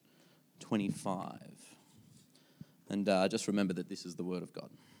25. And just remember that this is the word of God.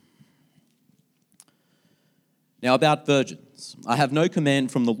 Now about virgins, I have no command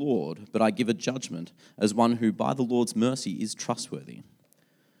from the Lord, but I give a judgment as one who by the Lord's mercy is trustworthy.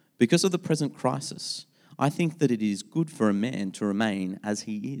 Because of the present crisis, I think that it is good for a man to remain as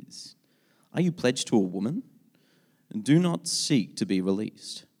he is. Are you pledged to a woman? Do not seek to be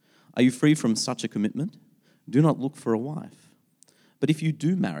released. Are you free from such a commitment? Do not look for a wife. But if you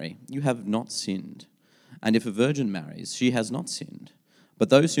do marry, you have not sinned. And if a virgin marries, she has not sinned.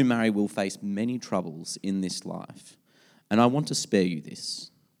 But those who marry will face many troubles in this life. And I want to spare you this.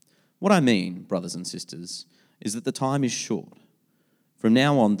 What I mean, brothers and sisters, is that the time is short. From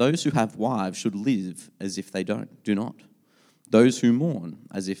now on, those who have wives should live as if they do not. Those who mourn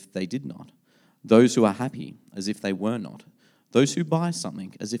as if they did not. Those who are happy as if they were not. Those who buy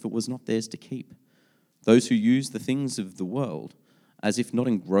something as if it was not theirs to keep. Those who use the things of the world as if not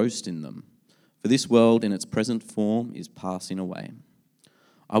engrossed in them. For this world in its present form is passing away.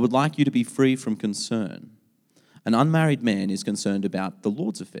 I would like you to be free from concern. An unmarried man is concerned about the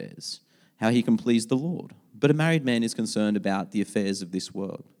Lord's affairs, how he can please the Lord. But a married man is concerned about the affairs of this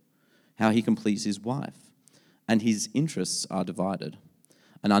world, how he can please his wife, and his interests are divided.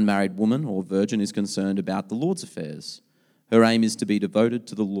 An unmarried woman or virgin is concerned about the Lord's affairs. Her aim is to be devoted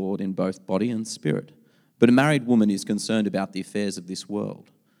to the Lord in both body and spirit. But a married woman is concerned about the affairs of this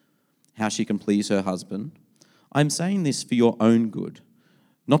world, how she can please her husband. I am saying this for your own good,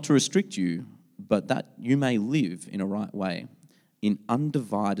 not to restrict you, but that you may live in a right way, in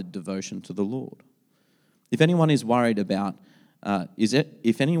undivided devotion to the Lord. If anyone is worried that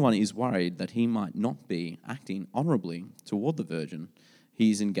he might not be acting honourably toward the virgin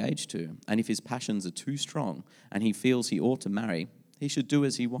he is engaged to, and if his passions are too strong and he feels he ought to marry, he should do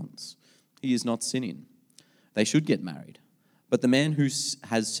as he wants. He is not sinning. They should get married. But the man who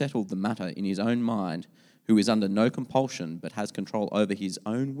has settled the matter in his own mind, who is under no compulsion but has control over his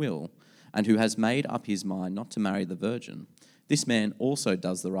own will, and who has made up his mind not to marry the virgin, this man also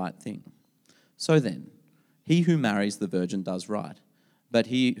does the right thing. So then, he who marries the virgin does right, but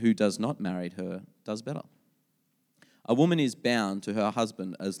he who does not marry her does better. A woman is bound to her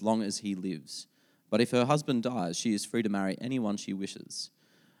husband as long as he lives, but if her husband dies, she is free to marry anyone she wishes.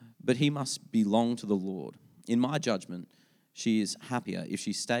 But he must belong to the Lord. In my judgment, she is happier if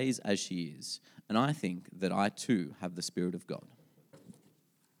she stays as she is, and I think that I too have the Spirit of God.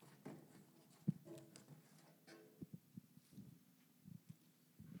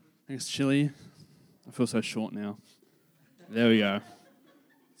 Thanks, Chili. I feel so short now. There we go.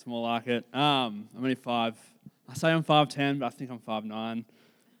 It's more like it. I'm only 5. I say I'm 5'10", but I think I'm 5'9". So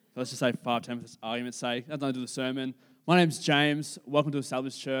let's just say 5'10" for this argument's sake. That's nothing to do with the sermon. My name's James. Welcome to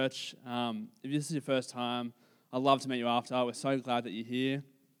Established Church. If this is your first time, I'd love to meet you after. We're so glad that you're here.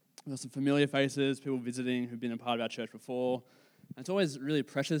 We've got some familiar faces, people visiting who've been a part of our church before. And it's always really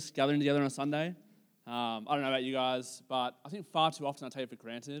precious gathering together on a Sunday. I don't know about you guys, but I think far too often I take it for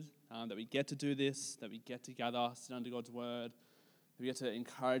granted that we get to do this, that we get to gather, sit under God's word, that we get to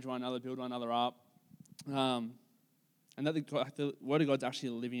encourage one another, build one another up. And that the Word of God's actually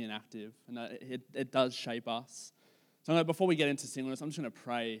living and active, and that it does shape us. So before we get into singleness, I'm just going to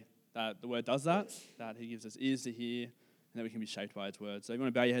pray that the Word does that He gives us ears to hear, and that we can be shaped by His Word. So if you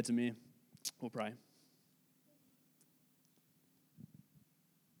want to bow your head to me, we'll pray.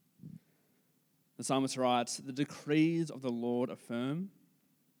 The psalmist writes, "The decrees of the Lord are firm,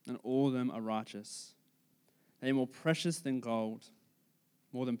 and all of them are righteous. They are more precious than gold,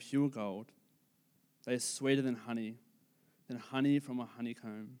 more than pure gold. They are sweeter than honey from a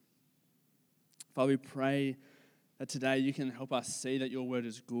honeycomb." Father, we pray that today you can help us see that your word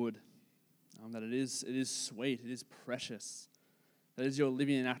is good, that it is sweet, it is precious, that it is your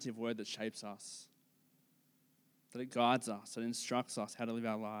living and active word that shapes us, that it guides us, that it instructs us how to live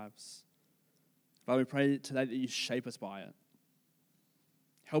our lives. Father, we pray today that you shape us by it.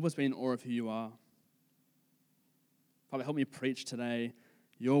 Help us be in awe of who you are. Father, help me preach today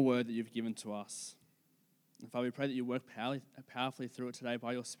your word that you've given to us. And Father, we pray that you work powerfully through it today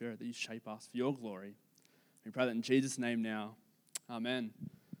by your Spirit, that you shape us for your glory. We pray that in Jesus' name now. Amen.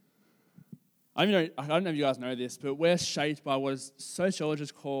 I don't know if you guys know this, but we're shaped by what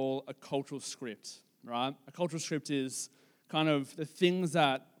sociologists call a cultural script, right? A cultural script is kind of the things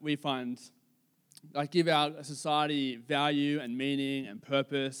that we find give our society value and meaning and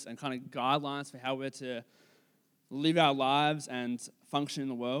purpose and kind of guidelines for how we're to live our lives and function in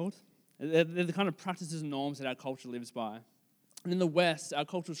the world. They're the kind of practices and norms that our culture lives by. And in the West, our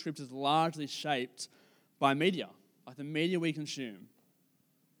cultural script is largely shaped by media, like the media we consume.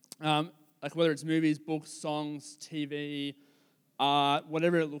 Like whether it's movies, books, songs, TV, art,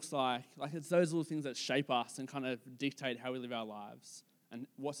 whatever it looks like. Like it's those little things that shape us and kind of dictate how we live our lives and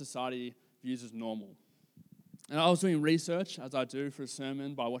what society views as normal. And I was doing research, as I do for a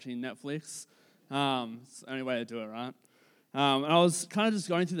sermon, by watching Netflix. It's the only way to do it, right? And I was kind of just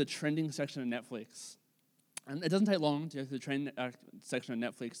going through the trending section of Netflix. And it doesn't take long to go through the trending section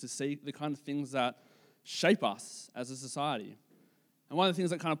of Netflix to see the kind of things that shape us as a society. And one of the things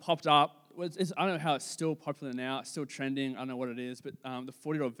that kind of popped up was, I don't know how it's still popular now, it's still trending, I don't know what it is, but the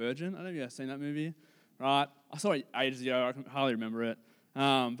 40-Year-Old Virgin, I don't know if you've seen that movie, right? I saw it ages ago, I can hardly remember it. But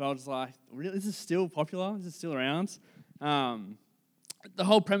I was like, really, this is still popular? Is it still around? The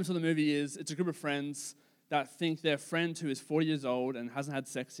whole premise of the movie is it's a group of friends that think their friend who is 40 years old and hasn't had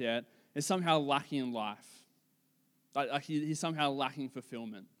sex yet is somehow lacking in life. Like he's somehow lacking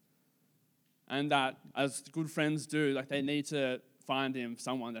fulfillment. And that, as good friends do, like they need to find him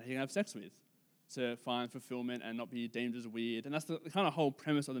someone that he can have sex with to find fulfillment and not be deemed as weird. And that's the kind of whole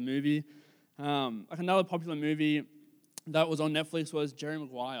premise of the movie. Like another popular movie that was on Netflix was Jerry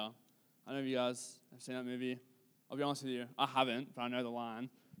Maguire. I don't know if you guys have seen that movie. I'll be honest with you, I haven't, but I know the line.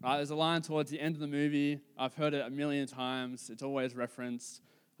 Right? There's a line towards the end of the movie. I've heard it a million times. It's always referenced.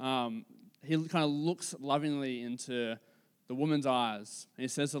 He kind of looks lovingly into the woman's eyes, and he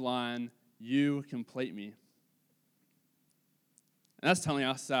says the line, "You complete me." And that's telling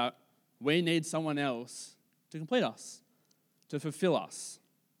us that we need someone else to complete us, to fulfill us.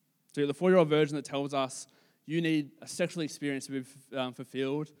 So the 40-Year-Old Virgin that tells us you need a sexual experience to be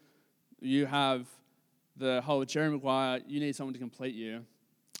fulfilled. You have the whole Jerry Maguire, you need someone to complete you.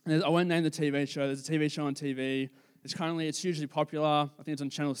 And I won't name the TV show. There's a TV show on TV. It's hugely popular. I think it's on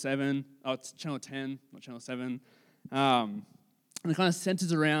Channel 7. Oh, it's Channel 10, not Channel 7. And it kind of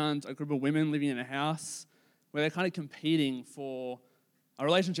centers around a group of women living in a house where they're kind of competing for a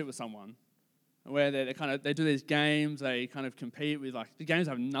relationship with someone. Where they do these games, they kind of compete with, like, the games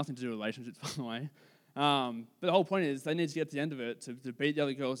have nothing to do with relationships, by the way. But the whole point is they need to get to the end of it to beat the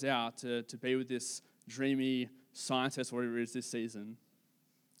other girls out, to be with this dreamy scientist or whatever it is this season.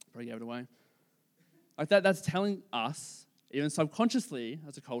 Probably gave it away. Like that's telling us, even subconsciously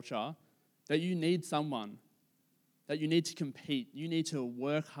as a culture, that you need someone, that you need to compete, you need to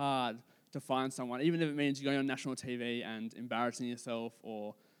work hard to find someone, even if it means you're going on national TV and embarrassing yourself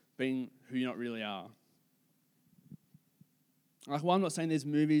or being who you not really are. Like, well, I'm not saying these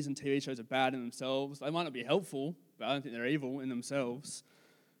movies and TV shows are bad in themselves. They might not be helpful, but I don't think they're evil in themselves.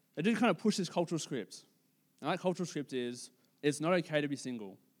 They do kind of push this cultural script. And that cultural script is, it's not okay to be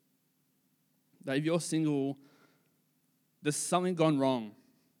single. That if you're single, there's something gone wrong.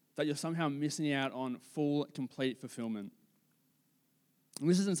 That you're somehow missing out on full, complete fulfillment. And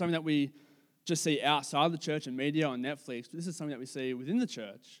this isn't something that we just see outside the church and media on Netflix, but this is something that we see within the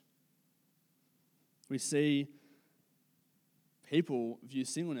church. We see people view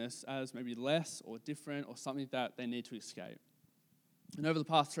singleness as maybe less or different or something that they need to escape. And over the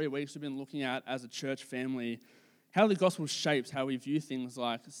past 3 weeks, we've been looking at, as a church family, how the gospel shapes how we view things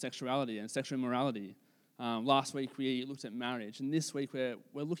like sexuality and sexual immorality. Last week, we looked at marriage, and this week, we're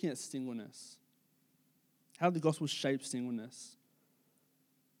looking at singleness. How the gospel shapes singleness.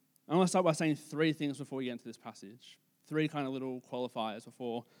 I want to start by saying 3 things before we get into this passage. 3 kind of little qualifiers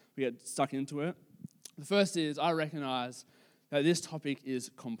before we get stuck into it. The first is, I recognize that this topic is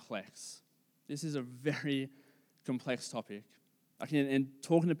complex. This is a very complex topic. And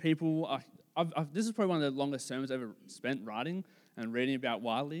talking to people, this is probably one of the longest sermons I've ever spent writing and reading about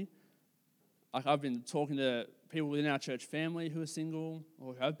widely. I've been talking to people within our church family who are single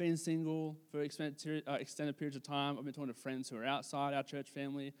or who have been single for extended periods of time. I've been talking to friends who are outside our church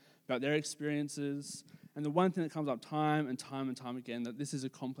family about their experiences. And the one thing that comes up time and time and time again, that this is a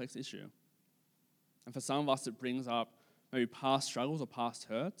complex issue. And for some of us, it brings up maybe past struggles or past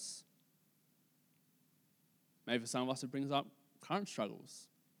hurts. Maybe for some of us, it brings up current struggles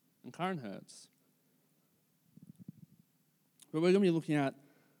and current hurts. But we're going to be looking at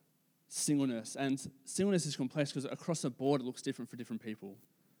singleness. And singleness is complex because across the board, it looks different for different people.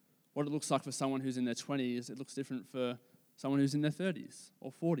 What it looks like for someone who's in their 20s, it looks different for someone who's in their 30s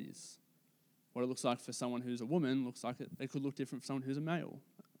or 40s. What it looks like for someone who's a woman looks like it could look different for someone who's a male.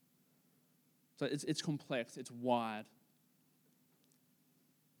 So it's complex, it's wide.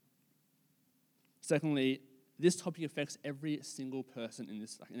 Secondly, this topic affects every single person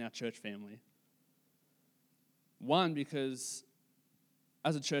in our church family. One, because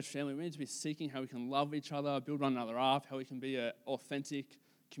as a church family, we need to be seeking how we can love each other, build one another up, how we can be an authentic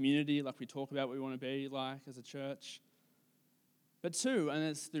community like we talk about what we want to be like as a church. But 2, and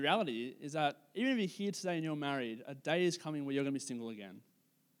it's the reality, is that even if you're here today and you're married, a day is coming where you're going to be single again.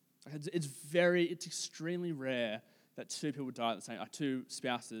 It's extremely rare that two people die at the same, two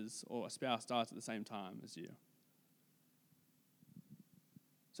spouses or a spouse dies at the same time as you.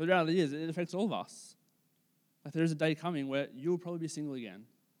 So the reality is, it affects all of us. Like there is a day coming where you'll probably be single again,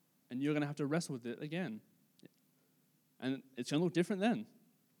 and you're going to have to wrestle with it again. And it's going to look different then.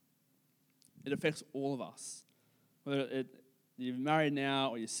 It affects all of us. Whether you're married now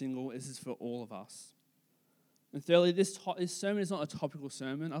or you're single, this is for all of us. And thirdly, this sermon is not a topical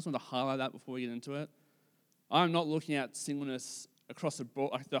sermon. I just want to highlight that before we get into it. I'm not looking at singleness across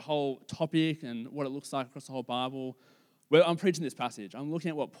the whole topic and what it looks like across the whole Bible. I'm preaching this passage. I'm looking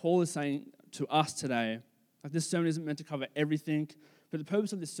at what Paul is saying to us today. Like this sermon isn't meant to cover everything, but the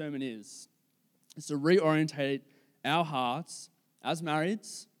purpose of this sermon is to reorientate our hearts as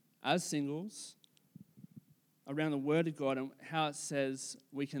marrieds, as singles, around the Word of God and how it says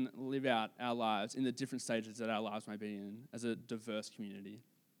we can live out our lives in the different stages that our lives may be in as a diverse community.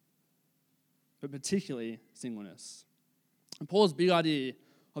 But particularly singleness. And Paul's big idea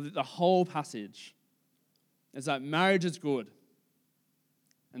of the whole passage is that marriage is good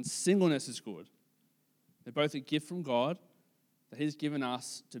and singleness is good. They're both a gift from God that He's given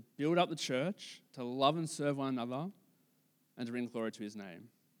us to build up the church, to love and serve one another, and to bring glory to His name.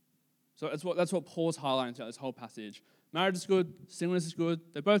 So that's what Paul's highlighting throughout this whole passage. Marriage is good, singleness is good.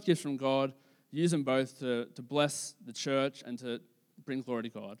 They're both gifts from God. Use them both to bless the church and to bring glory to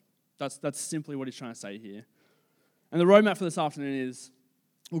God. That's simply what he's trying to say here. And the roadmap for this afternoon is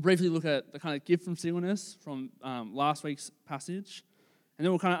we'll briefly look at the kind of gift from singleness from last week's passage. And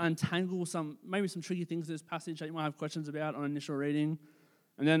then we'll kind of untangle maybe some tricky things in this passage that you might have questions about on initial reading.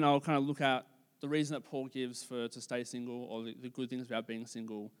 And then I'll kind of look at the reason that Paul gives to stay single, or the good things about being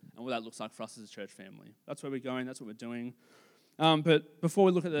single, and what that looks like for us as a church family. That's where we're going. That's what we're doing. But before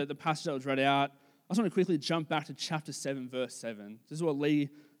we look at the passage that was read out, I just want to quickly jump back to chapter 7, verse 7. This is what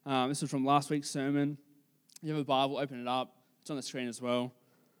this is from last week's sermon. You have a Bible, open it up. It's on the screen as well.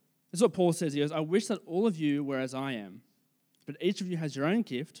 This is what Paul says. He goes, I wish that all of you were as I am, but each of you has your own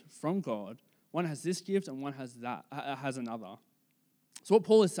gift from God. One has this gift and one has another. So what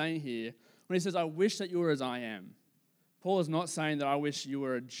Paul is saying here, when he says, I wish that you were as I am, Paul is not saying that I wish you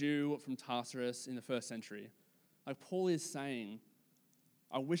were a Jew from Tarsus in the first century. Like Paul is saying,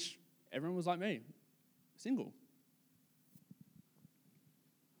 I wish everyone was like me, single.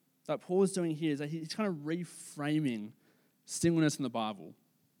 What Paul is doing here is that he's kind of reframing singleness in the Bible.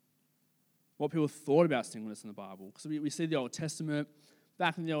 What people thought about singleness in the Bible. Because we see the Old Testament.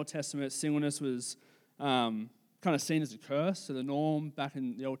 Back in the Old Testament, singleness was kind of seen as a curse. So the norm back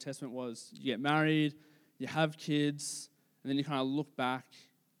in the Old Testament was you get married, you have kids, and then you kind of look back,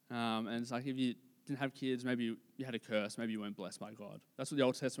 and it's like if you didn't have kids, maybe you had a curse, maybe you weren't blessed by God. That's what the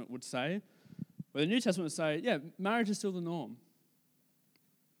Old Testament would say. But the New Testament would say, yeah, marriage is still the norm.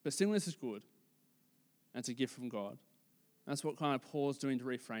 But singleness is good, and it's a gift from God. That's what kind of Paul's doing to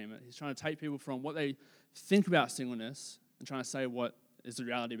reframe it. He's trying to take people from what they think about singleness and trying to say what is the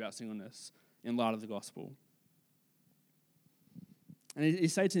reality about singleness in light of the gospel. And he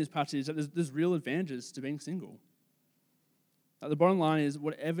states in his passage that there's real advantages to being single. The bottom line is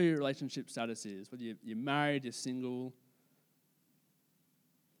whatever your relationship status is, whether you're married, you're single,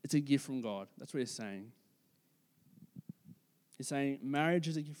 it's a gift from God. That's what he's saying. He's saying marriage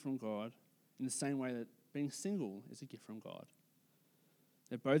is a gift from God in the same way that being single is a gift from God.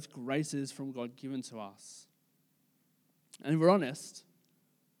 They're both graces from God given to us. And if we're honest,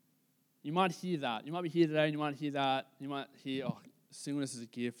 you might hear that. You might be here today and you might hear that. You might hear, oh, singleness is a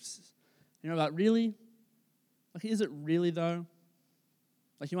gift. You know, like, really? Like, is it really though?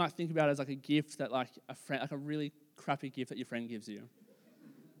 Like, you might think about it as like a gift that like a friend, like a really crappy gift that your friend gives you.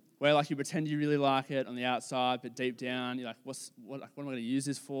 Where like you pretend you really like it on the outside, but deep down you're like, what am I going to use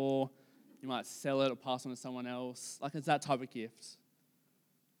this for? You might sell it or pass it on to someone else. Like it's that type of gift.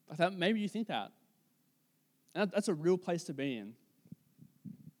 Like that, maybe you think that. And that's a real place to be in.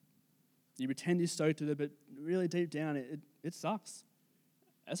 You pretend you're stoked with it, but really deep down it sucks.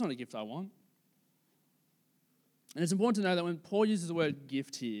 That's not a gift I want. And it's important to know that when Paul uses the word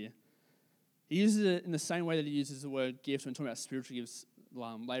gift here, he uses it in the same way that he uses the word gift when talking about spiritual gifts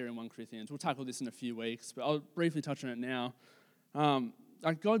later in 1 Corinthians. We'll tackle this in a few weeks, but I'll briefly touch on it now.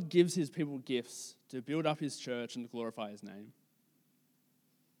 Like God gives his people gifts to build up his church and to glorify his name.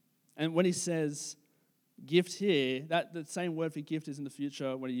 And when he says gift here, the same word for gift is in the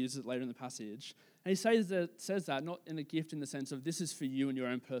future when he uses it later in the passage. And he says that not in a gift in the sense of this is for you and your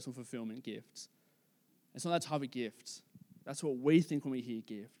own personal fulfillment gift. It's not that type of gift. That's what we think when we hear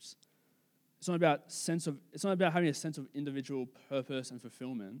gifts. It's not about having a sense of individual purpose and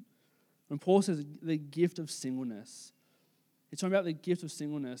fulfillment. When Paul says the gift of singleness, he's talking about the gift of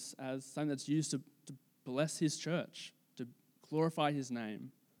singleness as something that's used to bless his church, to glorify his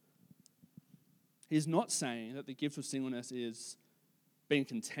name. He's not saying that the gift of singleness is being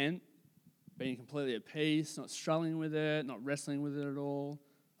content, being completely at peace, not struggling with it, not wrestling with it at all.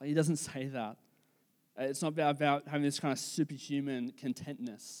 Like, he doesn't say that. It's not about having this kind of superhuman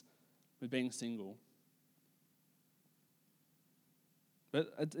contentness with being single.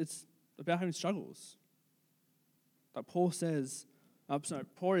 But it's about having struggles. Like Paul says,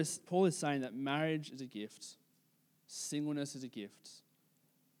 Paul is saying that marriage is a gift, singleness is a gift.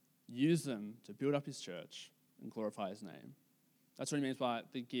 Use them to build up his church and glorify his name. That's what he means by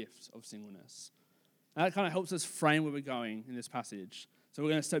the gift of singleness. And that kind of helps us frame where we're going in this passage. So we're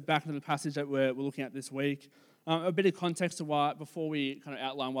going to step back into the passage that we're looking at this week. A bit of context to why, before we kind of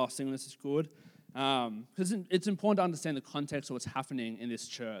outline why singleness is good. Because it's important to understand the context of what's happening in this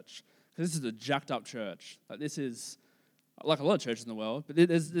church. Because this is a jacked up church. Like, this is like a lot of churches in the world, but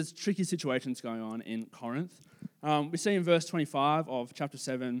there's tricky situations going on in Corinth. We see in verse 25 of chapter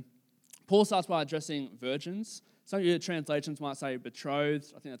 7, Paul starts by addressing virgins. Some of your translations might say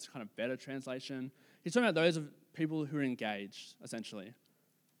betrothed. I think that's kind of better translation. He's talking about those of people who are engaged, essentially.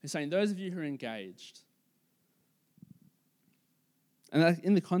 He's saying, those of you who are engaged. And that,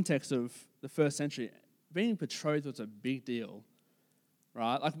 in the context of the first century, being betrothed was a big deal,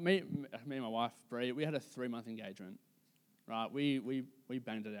 right? Like me and my wife, Brie, we had a 3-month engagement, right? We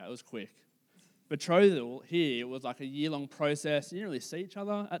banged it out. It was quick. Betrothal here was like a year-long process. You didn't really see each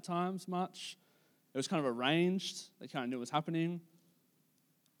other at times much. It was kind of arranged. They kind of knew what was happening.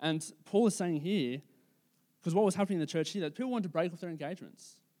 And Paul is saying here, because what was happening in the church here, that people wanted to break off their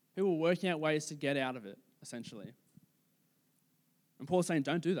engagements. People were working out ways to get out of it, essentially. And Paul's saying,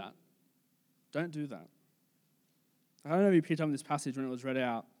 don't do that. Don't do that. I don't know if you picked up on this passage when it was read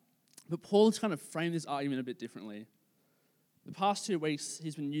out, but Paul's kind of framed this argument a bit differently. The past 2 weeks,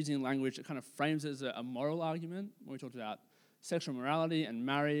 he's been using language that kind of frames it as a moral argument, when we talked about sexual morality and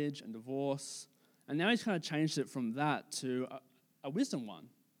marriage and divorce. And now he's kind of changed it from that to a wisdom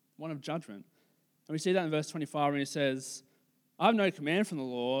one of judgment. And we see that in verse 25 when he says, I have no command from the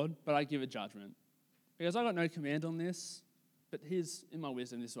Lord, but I give a judgment. Because I got no command on this, but here's, in my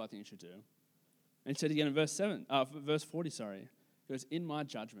wisdom, this is what I think you should do. And he said again in verse 40, he goes, in my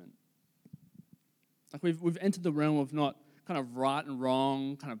judgment. Like we've entered the realm of not kind of right and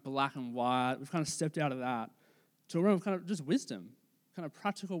wrong, kind of black and white. We've kind of stepped out of that to a realm of kind of just wisdom, kind of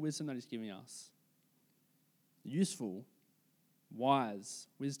practical wisdom that he's giving us. Useful, wise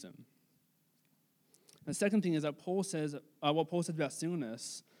wisdom. And the second thing is that Paul says, what Paul said about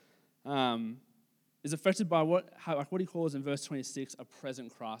singleness is affected by what he calls in verse 26 a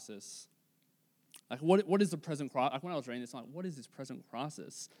present crisis. Like, what is the present crisis? Like, when I was reading this, I'm like, what is this present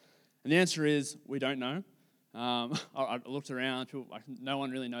crisis? And the answer is, we don't know. I looked around, no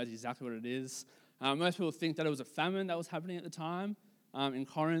one really knows exactly what it is. Most people think that it was a famine that was happening at the time in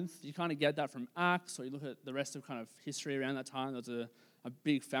Corinth. You kind of get that from Acts, or you look at the rest of kind of history around that time. There was a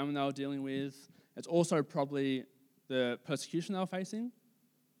big famine they were dealing with. It's also probably the persecution they were facing.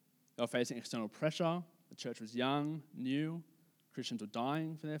 They were facing external pressure. The church was young, new. Christians were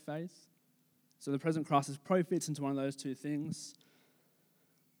dying for their faith. So the present crisis probably fits into one of those two things.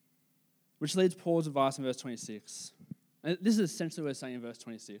 Which leads Paul's advice in verse 26. And this is essentially what he's saying in verse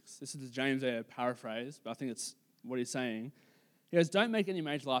 26. This is the James Eyre paraphrase, but I think it's what he's saying. He goes, don't make any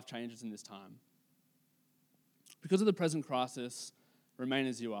major life changes in this time. Because of the present crisis, remain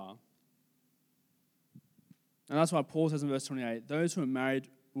as you are. And that's why Paul says in verse 28, those who are married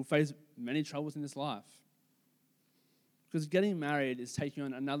will face many troubles in this life. Because getting married is taking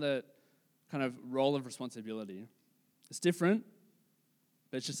on another kind of role of responsibility. It's different,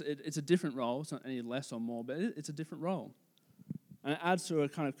 but it's a different role. It's not any less or more, but it's a different role. And it adds to a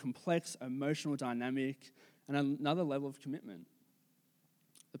kind of complex emotional dynamic and another level of commitment.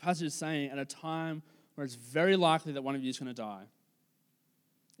 The passage is saying at a time where it's very likely that one of you is going to die,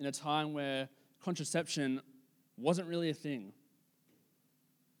 in a time where contraception wasn't really a thing,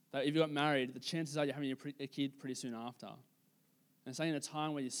 that if you got married, the chances are you're having a kid pretty soon after. And saying in a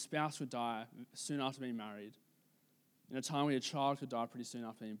time where your spouse would die soon after being married, in a time where your child could die pretty soon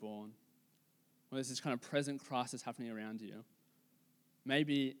after being born, where there's this kind of present crisis happening around you,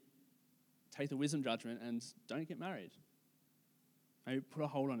 maybe take the wisdom judgment and don't get married. Maybe put a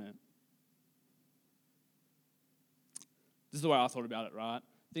hold on it. This is the way I thought about it, right?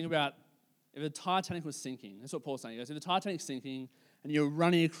 Think about if the Titanic was sinking. That's what Paul's saying. He goes, if the Titanic's sinking and you're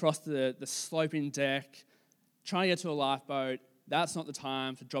running across the sloping deck, trying to get to a lifeboat, that's not the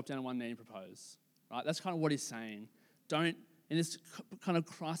time to drop down on one knee and propose. Right? That's kind of what he's saying. Don't, in this kind of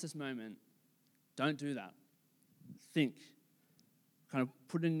crisis moment, don't do that. Think. kind of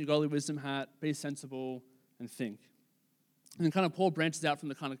put in your godly wisdom hat, be sensible, and think. And then kind of Paul branches out from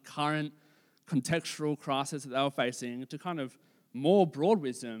the kind of current contextual crisis that they were facing to kind of more broad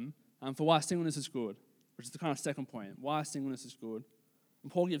wisdom for why singleness is good, which is the kind of second point, why singleness is good.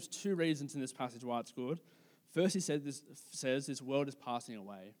 And Paul gives two reasons in this passage why it's good. First, he says this world is passing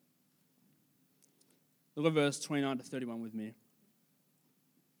away. Look at verse 29 to 31 with me.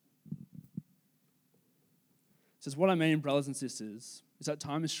 It says, "What I mean, brothers and sisters, is that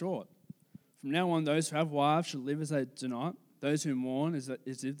time is short. From now on, those who have wives should live as they do not, those who mourn as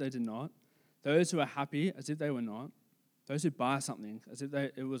if they did not, those who are happy as if they were not, those who buy something as if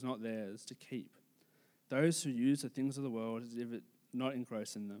it was not theirs to keep, those who use the things of the world as if it not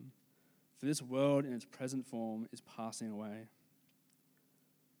engrossed in them. For this world in its present form is passing away."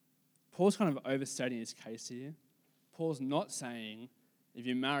 Paul's kind of overstating his case here. Paul's not saying if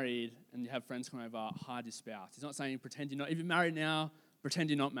you're married and you have friends come over, hide your spouse. He's not saying pretend you're not. If you're married now, pretend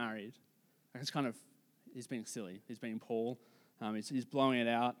you're not married. It's kind of, he's being silly. He's being Paul. He's blowing it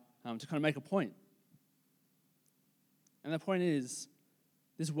out to kind of make a point. And the point is,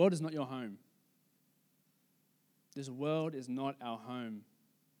 this world is not your home. This world is not our home.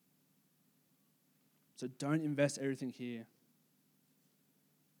 So don't invest everything here.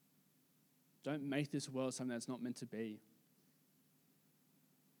 Don't make this world something that's not meant to be.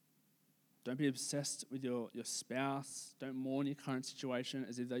 Don't be obsessed with your spouse. Don't mourn your current situation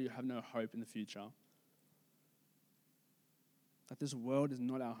as if though you have no hope in the future. That this world is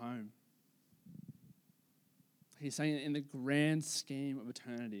not our home. He's saying in the grand scheme of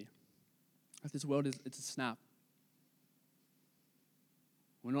eternity, that this world it's a snap.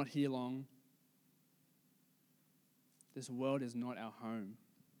 We're not here long. This world is not our home.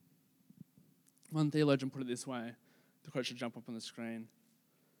 One theologian put it this way. The quote should jump up on the screen.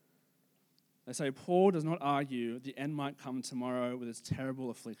 They say, Paul does not argue the end might come tomorrow with its terrible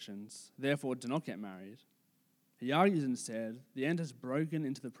afflictions. Therefore, do not get married. He argues instead, the end has broken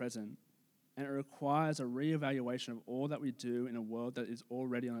into the present, and it requires a re-evaluation of all that we do in a world that is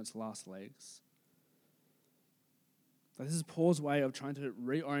already on its last legs. But this is Paul's way of trying to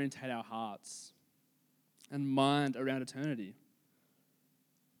reorientate our hearts and mind around eternity.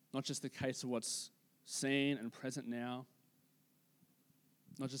 Not just the case of what's seen and present now,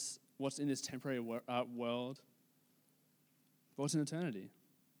 not just what's in this temporary world, but what's in eternity.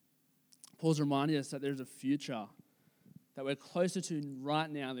 Paul's reminding us that there's a future that we're closer to right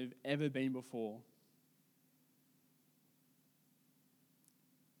now than we've ever been before.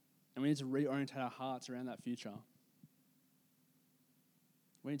 And we need to reorientate our hearts around that future.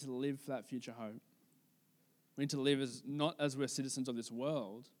 We need to live for that future hope. We need to live not as we're citizens of this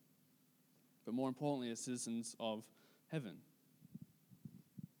world, but more importantly, as citizens of heaven.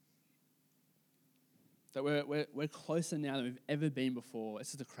 That we're closer now than we've ever been before. This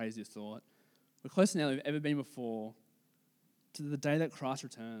is the craziest thought. We're closer now than we've ever been before to the day that Christ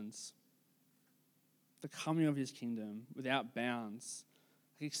returns. The coming of his kingdom without bounds.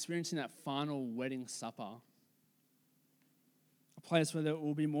 Like experiencing that final wedding supper. A place where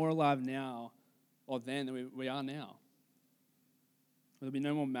we'll be more alive now or then than we are now. There'll be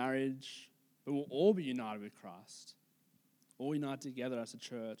no more marriage, but we'll all be united with Christ. All united together as a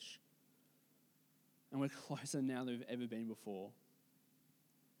church. And we're closer now than we've ever been before.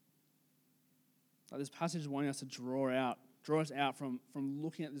 Like this passage is wanting us to draw us out from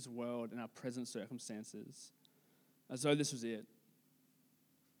looking at this world and our present circumstances as though this was it.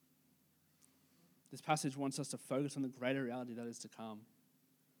 This passage wants us to focus on the greater reality that is to come.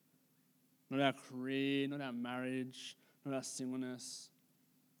 Not our career, not our marriage, not our singleness,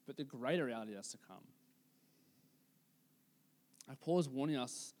 but the greater reality that's to come. Like Paul is warning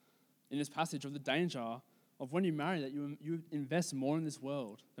us in this passage of the danger of when you marry that you invest more in this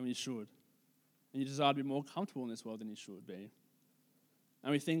world than you should. And you desire to be more comfortable in this world than you should be.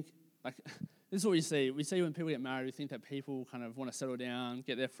 And we think, like, this is what we see. We see when people get married, we think that people kind of want to settle down,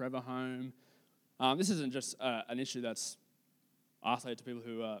 get their forever home. This isn't just an issue that's isolated to people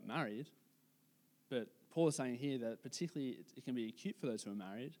who are married. But Paul is saying here that particularly it can be acute for those who are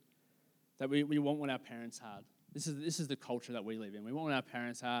married, that we want what our parents had. This is the culture that we live in. We want what our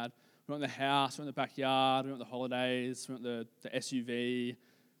parents had. We want the house, we want the backyard, we want the holidays, we want the SUV.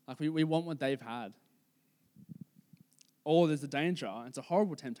 Like we want what they've had. Or there's a danger, and it's a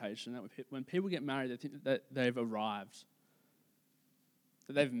horrible temptation that when people get married, they think that they've arrived,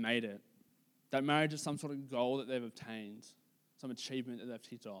 that they've made it. That marriage is some sort of goal that they've obtained, some achievement that they've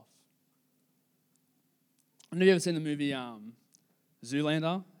ticked off. Have you ever seen the movie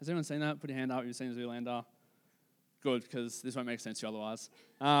Zoolander? Has anyone seen that? Put your hand up if you've seen Zoolander. Good, because this won't make sense to you otherwise.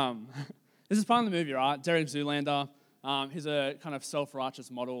 This is part of the movie, right? Derek Zoolander, He's a kind of self-righteous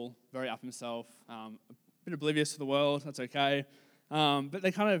model, very up himself, a bit oblivious to the world. That's okay. But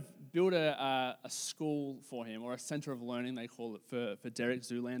they kind of build a school for him, or a center of learning, they call it, for Derek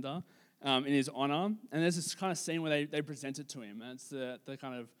Zoolander, in his honor. And there's this kind of scene where they present it to him. And it's the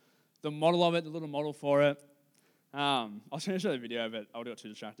kind of the model of it, the little model for it. I was trying to show the video, but I would have got too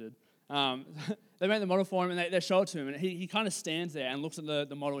distracted. They make the model for him, and they show it to him. And he kind of stands there and looks at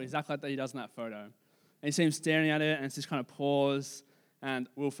the model exactly like that he does in that photo. And you see him staring at it, and it's this kind of pause, and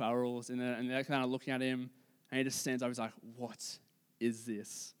Will Ferrell's in it, and they're kind of looking at him, and he just stands up. He's like, "What is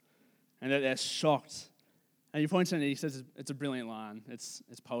this?" And they're shocked. And he points at it, and he says, it's a brilliant line. It's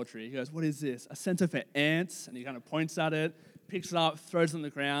poetry. He goes, "What is this? A center for ants?" And he kind of points at it, picks it up, throws it on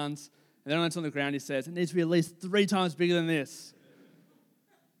the ground. And then when it's on the ground, he says, "It needs to be at least 3 times bigger than this."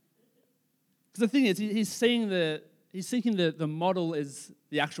 Because the thing is, he's thinking that the model is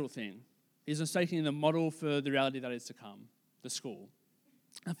the actual thing. He's mistaking the model for the reality that is to come, the school.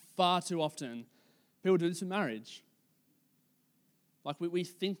 And far too often, people do this with marriage. Like we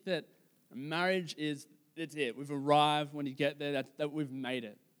think that marriage it's it. We've arrived. When you get there, that we've made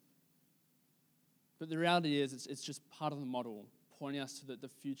it. But the reality is, it's just part of the model, pointing us to the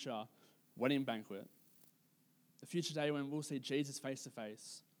future wedding banquet, the future day when we'll see Jesus face to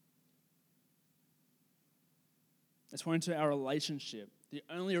face. It's pointing to our relationship, the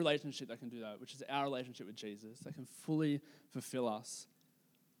only relationship that can do that, which is our relationship with Jesus, that can fully fulfill us.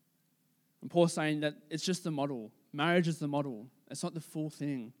 And Paul's saying that it's just the model. Marriage is the model. It's not the full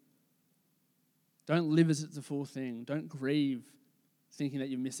thing. Don't live as it's the full thing. Don't grieve thinking that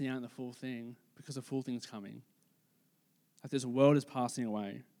you're missing out on the full thing, because the full thing's coming. Like this world is passing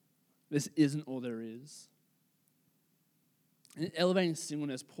away. This isn't all there is. And in elevating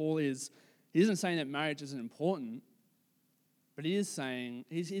singleness, Paul he isn't saying that marriage isn't important, but he is saying,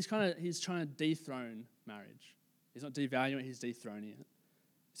 he's trying to dethrone marriage. He's not devaluing it, he's dethroning it.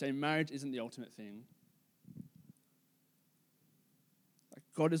 He's saying marriage isn't the ultimate thing. Like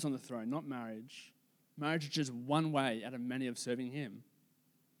God is on the throne, not marriage. Marriage is just one way out of many of serving him.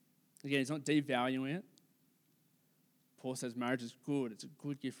 Again, he's not devaluing it. Paul says marriage is good. It's a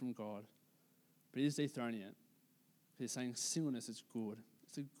good gift from God. But he is dethroning it. He's saying singleness is good.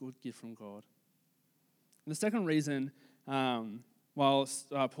 It's a good gift from God. And the second reason, while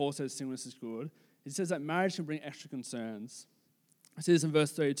Paul says singleness is good, he says that marriage can bring extra concerns. I see this in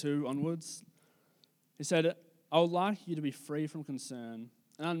verse 32 onwards. He said, "I would like you to be free from concern.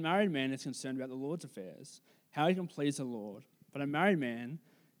 An unmarried man is concerned about the Lord's affairs, how he can please the Lord. But a married man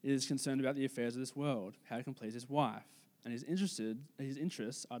is concerned about the affairs of this world, how he can please his wife. And his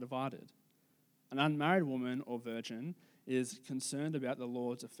interests are divided. An unmarried woman or virgin is concerned about the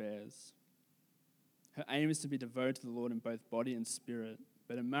Lord's affairs. Her aim is to be devoted to the Lord in both body and spirit.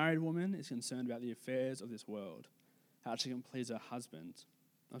 But a married woman is concerned about the affairs of this world, how she can please her husband."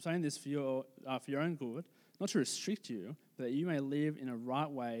 I'm saying this for your own good, not to restrict you, but that you may live in a right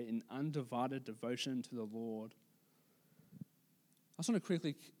way in undivided devotion to the Lord. I just want to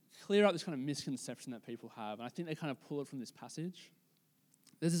quickly clear up this kind of misconception that people have, and I think they kind of pull it from this passage.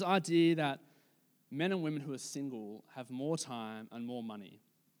 There's this idea that men and women who are single have more time and more money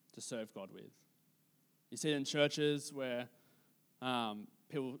to serve God with. You see it in churches where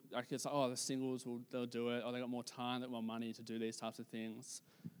people, like it's like, oh, the singles, they'll do it, or they got more time, they got more money to do these types of things.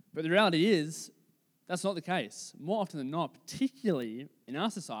 But the reality is, that's not the case. More often than not, particularly in our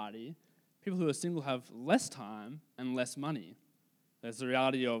society, people who are single have less time and less money. There's the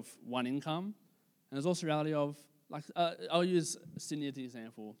reality of one income, and there's also the reality of, like, I'll use Sydney as the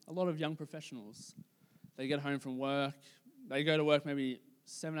example. A lot of young professionals, they get home from work, they go to work maybe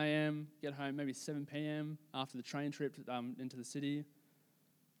 7 a.m., get home maybe 7 p.m. after the train trip into the city.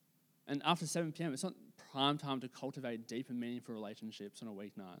 And after 7 p.m., it's not prime time to cultivate deep and meaningful relationships on a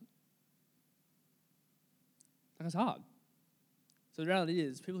weeknight. Like, it's hard. So the reality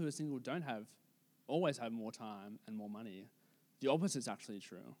is, people who are single don't always have more time and more money. The opposite is actually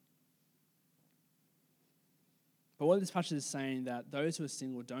true. But what this passage is saying, that those who are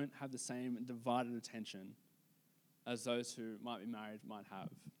single don't have the same divided attention as those who might be married might have.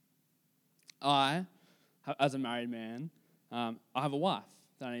 I, as a married man, I have a wife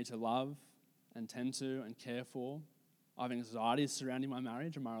that I need to love and tend to and care for. I have anxieties surrounding my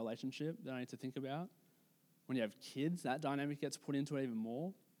marriage and my relationship that I need to think about. When you have kids, that dynamic gets put into it even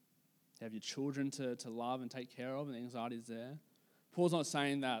more. You have your children to love and take care of, and the anxiety is there. Paul's not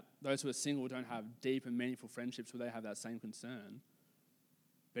saying that those who are single don't have deep and meaningful friendships where they have that same concern.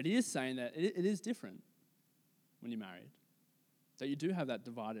 But he is saying that it is different when you're married, that you do have that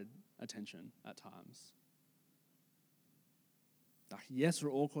divided attention at times. Like, yes,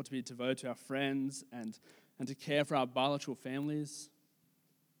 we're all called to be devoted to our friends and and to care for our biological families.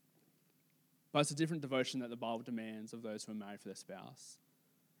 But it's a different devotion that the Bible demands of those who are married for their spouse.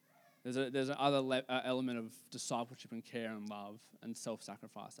 There's another element of discipleship and care and love and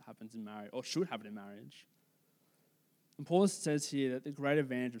self-sacrifice that happens in marriage, or should happen in marriage. And Paul says here that the great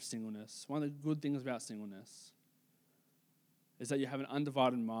advantage of singleness, one of the good things about singleness, is that you have an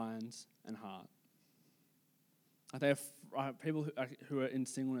undivided mind and heart. People who are in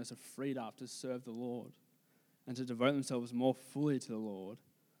singleness are freed up to serve the Lord and to devote themselves more fully to the Lord,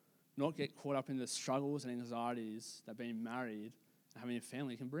 not get caught up in the struggles and anxieties that being married and having a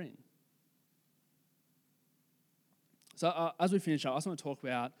family can bring. So as we finish up, I just want to talk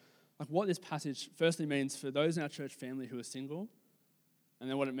about what this passage firstly means for those in our church family who are single, and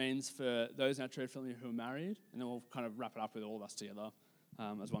then what it means for those in our church family who are married, and then we'll kind of wrap it up with all of us together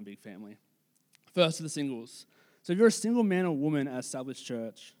as one big family. First, to the singles. So if you're a single man or woman at Established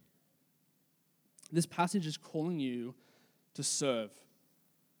Church, this passage is calling you to serve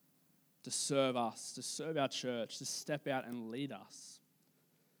us, to serve our church, to step out and lead us.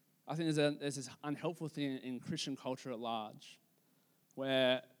 I think there's this unhelpful thing in Christian culture at large,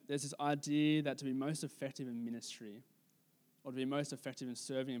 where there's this idea that to be most effective in ministry, or to be most effective in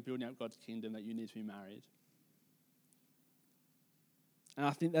serving and building out God's kingdom, that you need to be married. And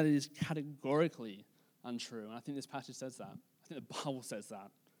I think that is categorically untrue. And I think this passage says that. I think the Bible says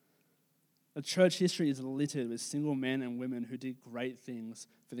that. The church history is littered with single men and women who did great things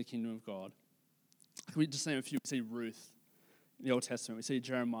for the kingdom of God. We just name a few. We see Ruth in the Old Testament. We see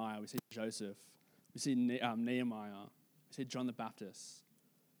Jeremiah. We see Joseph. We see Nehemiah. We see John the Baptist.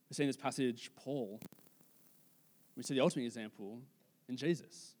 We see in this passage Paul. We see the ultimate example in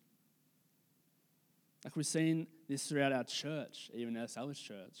Jesus. We've seen this throughout our church, even our Established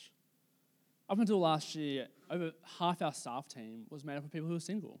Church. Up until last year, over half our staff team was made up of people who were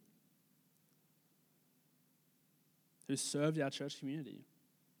single, who served our church community,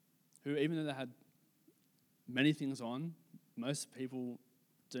 who, even though they had many things on, most people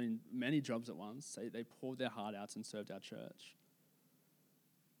doing many jobs at once, they poured their heart out and served our church.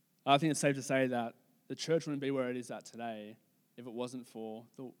 I think it's safe to say that the church wouldn't be where it is at today if it wasn't for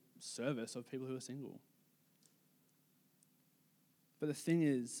the service of people who are single. But the thing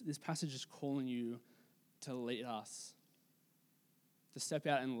is, this passage is calling you to lead us, to step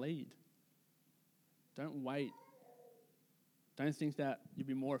out and lead. Don't wait. Don't think that you'll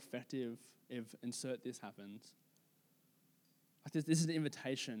be more effective if insert this happens. This is an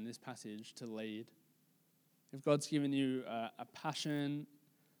invitation, this passage, to lead. If God's given you a passion,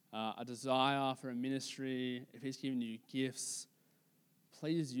 a desire for a ministry, if he's given you gifts,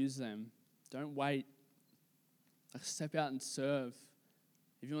 please use them. Don't wait. Step out and serve.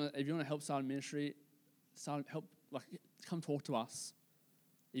 If you want to help start a ministry, come talk to us.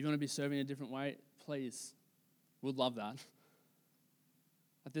 If you want to be serving in a different way, please. We'd love that.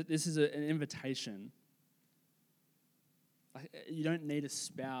 This is an invitation. You don't need a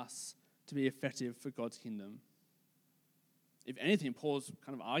spouse to be effective for God's kingdom. If anything, Paul's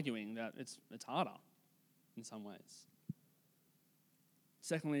kind of arguing that it's harder in some ways.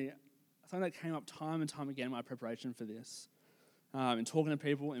 Secondly, something that came up time and time again in my preparation for this, in talking to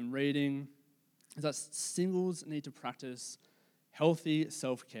people, in reading, is that singles need to practice healthy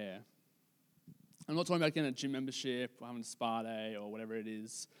self-care. I'm not talking about getting a gym membership or having a spa day or whatever it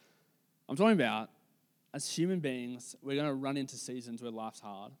is. I'm talking about, as human beings, we're going to run into seasons where life's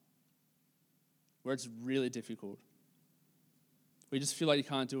hard, where it's really difficult. We just feel like you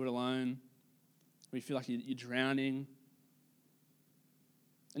can't do it alone. We feel like you're drowning.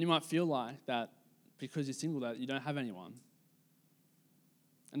 And you might feel like that because you're single, that you don't have anyone.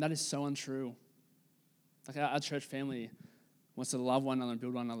 And that is so untrue. Our church family wants to love one another and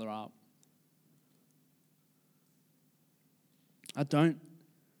build one another up. Don't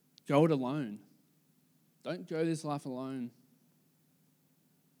go it alone. Don't go this life alone.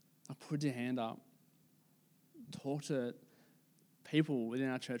 Put your hand up. Talk to people within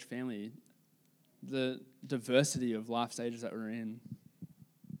our church family, the diversity of life stages that we're in.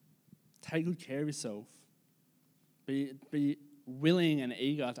 Take good care of yourself. Be willing and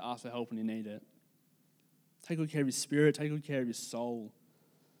eager to ask for help when you need it. Take good care of your spirit. Take good care of your soul.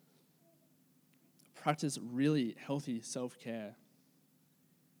 Practice really healthy self-care.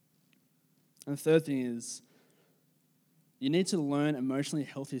 And the third thing is, you need to learn emotionally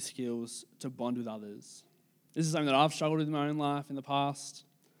healthy skills to bond with others. This is something that I've struggled with in my own life in the past.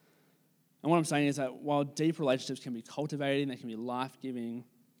 And what I'm saying is that while deep relationships can be cultivating, they can be life-giving,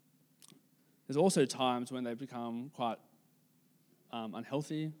 there's also times when they become quite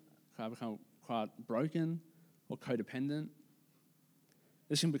unhealthy, become quite broken or codependent.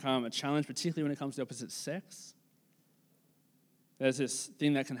 This can become a challenge, particularly when it comes to the opposite sex. There's this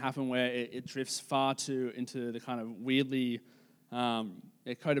thing that can happen where it drifts far too into the kind of weirdly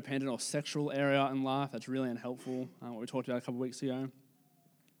codependent or sexual area in life. That's really unhelpful, what we talked about a couple of weeks ago.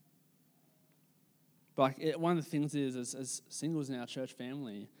 But one of the things is, as singles in our church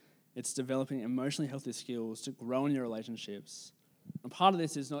family, it's developing emotionally healthy skills to grow in your relationships. And part of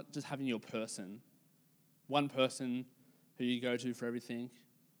this is not just having your person, one person who you go to for everything,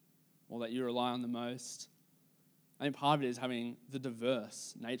 or that you rely on the most. I think part of it is having the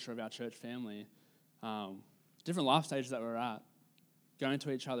diverse nature of our church family, different life stages that we're at, going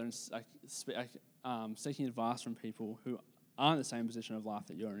to each other and seeking advice from people who aren't in the same position of life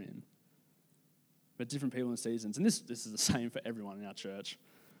that you're in, but different people in seasons. And this is the same for everyone in our church.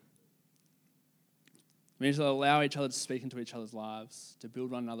 We need to allow each other to speak into each other's lives, to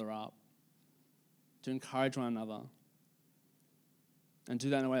build one another up, to encourage one another, and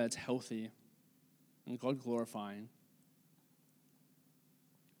do that in a way that's healthy and God-glorifying.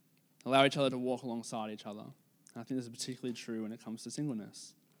 Allow each other to walk alongside each other. And I think this is particularly true when it comes to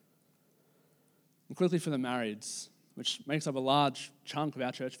singleness. And quickly for the marrieds, which makes up a large chunk of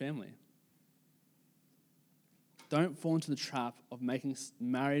our church family. Don't fall into the trap of making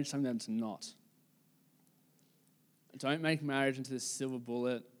marriage something that it's not. Don't make marriage into this silver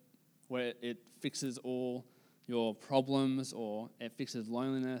bullet where it fixes all your problems, or it fixes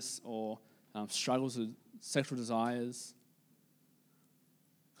loneliness, or struggles with sexual desires.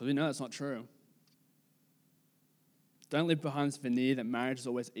 Because we know that's not true. Don't live behind this veneer that marriage is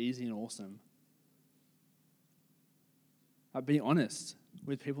always easy and awesome. Be honest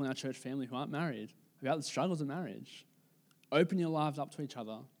with people in our church family who aren't married about the struggles of marriage. Open your lives up to each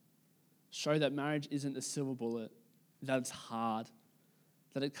other. Show that marriage isn't a silver bullet, that it's hard,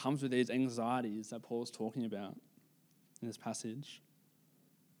 that it comes with these anxieties that Paul's talking about in this passage.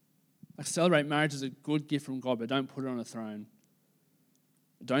 Celebrate marriage as a good gift from God, but don't put it on a throne.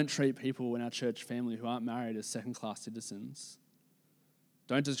 Don't treat people in our church family who aren't married as second-class citizens.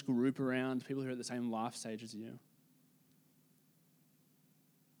 Don't just group around people who are at the same life stage as you.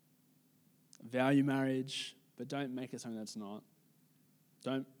 Value marriage, but don't make it something that's not.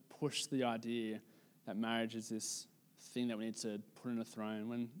 Don't push the idea that marriage is this thing that we need to put on a throne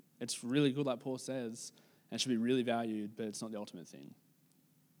when it's really good, like Paul says, and should be really valued, but it's not the ultimate thing.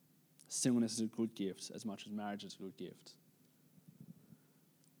 Singleness is a good gift as much as marriage is a good gift.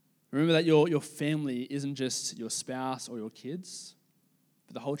 Remember that your family isn't just your spouse or your kids,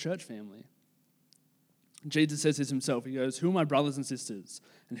 but the whole church family. Jesus says this himself. He goes, "Who are my brothers and sisters?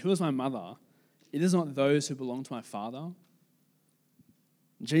 And who is my mother? It is not those who belong to my Father."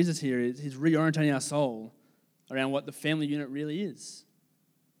 Jesus here, he's reorientating our soul around what the family unit really is.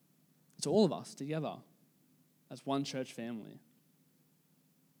 It's all of us together as one church family.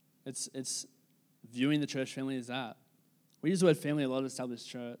 It's viewing the church family as that. We use the word family a lot at Established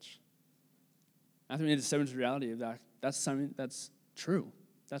Church. I think we need to step into the reality of that. That's something that's true.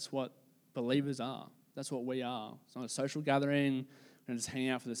 That's what believers are. That's what we are. It's not a social gathering. We're not just hanging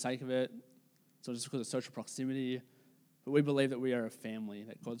out for the sake of it. It's not just because of social proximity. But we believe that we are a family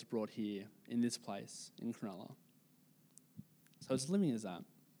that God's brought here in this place, in Cronulla. So it's living as that.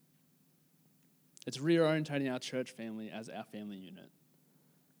 It's reorientating our church family as our family unit.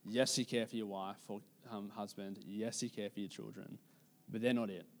 Yes, you care for your wife or husband. Yes, you care for your children. But they're not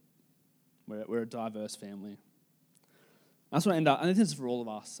it. We're a diverse family. I just want to end up, I think this is for all of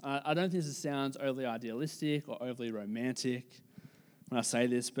us. I don't think this sounds overly idealistic or overly romantic when I say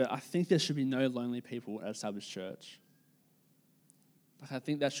this, but I think there should be no lonely people at Established Church. I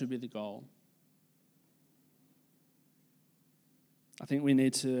think that should be the goal. I think we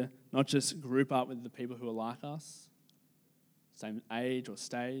need to not just group up with the people who are like us, same age or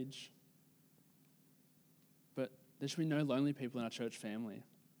stage, but there should be no lonely people in our church family.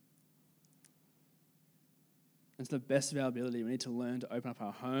 And to the best of our ability, we need to learn to open up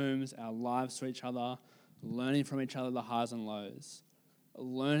our homes, our lives to each other, learning from each other the highs and lows,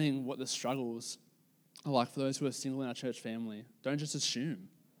 learning what the struggles are like for those who are single in our church family. Don't just assume.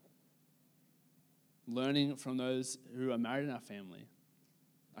 Learning from those who are married in our family.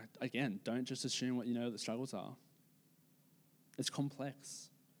 Again, don't just assume what you know the struggles are. It's complex.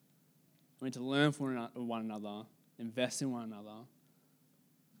 We need to learn from one another, invest in one another,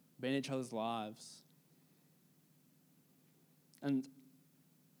 be in each other's lives. And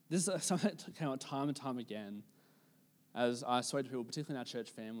this is something that came out time and time again as I spoke to people, particularly in our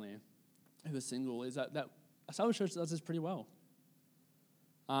church family, who are single, is that Established Church does this pretty well.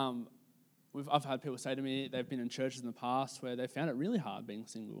 I've had people say to me they've been in churches in the past where they found it really hard being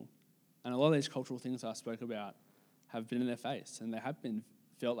single. And a lot of these cultural things I spoke about have been in their face, and they have been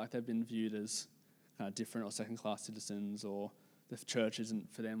felt like they've been viewed as kind of different or second-class citizens, or the church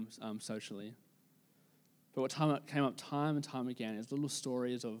isn't for them socially. But what came up time and time again is little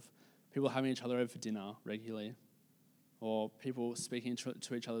stories of people having each other over for dinner regularly, or people speaking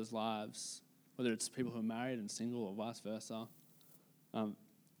to each other's lives, whether it's people who are married and single or vice versa.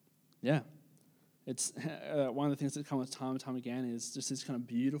 It's one of the things that comes time and time again is just this kind of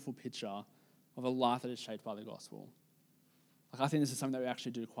beautiful picture of a life that is shaped by the gospel. Like, I think this is something that we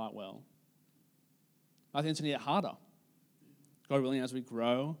actually do quite well. I think it's going to get harder. God willing, as we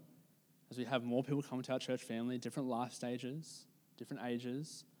grow, as we have more people come to our church family, different life stages, different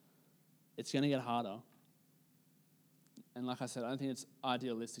ages, it's going to get harder. And like I said, I don't think it's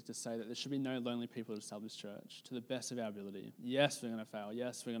idealistic to say that there should be no lonely people at Established Church to the best of our ability. Yes, we're going to fail.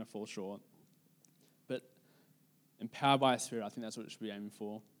 Yes, we're going to fall short. But empowered by a Spirit, I think that's what it should be aiming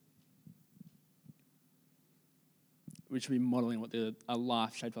for. We should be modeling what a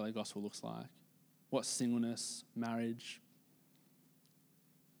life shaped by the gospel looks like. What singleness, marriage,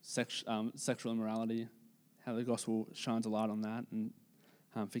 sexual immorality, how the gospel shines a light on that and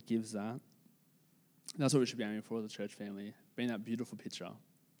forgives that. That's what we should be aiming for as a church family, being that beautiful picture.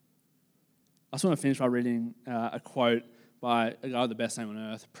 I just want to finish by reading a quote by a guy with the best name on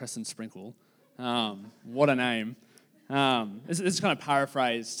earth, Preston Sprinkle. What a name. This is kind of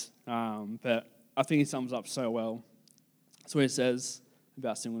paraphrased, but I think he sums up so well. That's what he says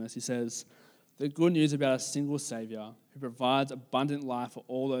about singleness. He says, "The good news about a single Savior who provides abundant life for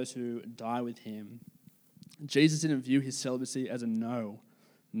all those who die with him. Jesus didn't view his celibacy as a no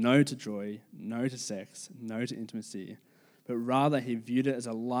to joy, no to sex, no to intimacy, but rather he viewed it as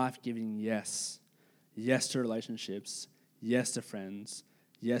a life-giving yes. Yes to relationships, yes to friends,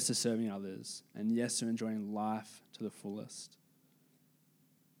 yes to serving others, and yes to enjoying life to the fullest."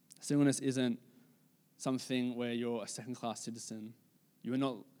 Singleness isn't something where you're a second-class citizen. You are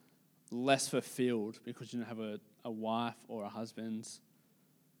not less fulfilled because you don't have a wife or a husband.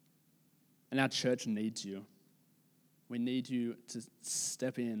 And our church needs you. We need you to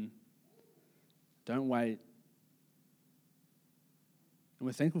step in. Don't wait. And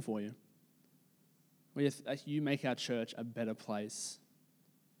we're thankful for you. You make our church a better place.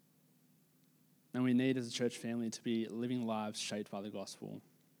 And we need, as a church family, to be living lives shaped by the gospel.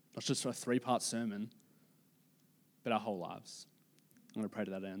 Not just a 3-part sermon, but our whole lives. I'm going to pray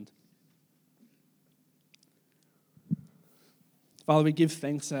to that end. Father, we give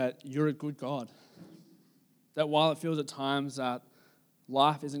thanks that you're a good God. That while it feels at times that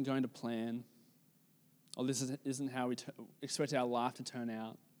life isn't going to plan, or this isn't how we expect our life to turn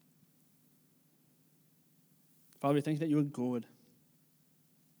out, Father, we thank you that you are good.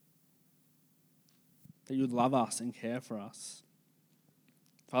 That you would love us and care for us.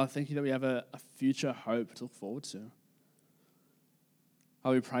 Father, thank you that we have a future hope to look forward to.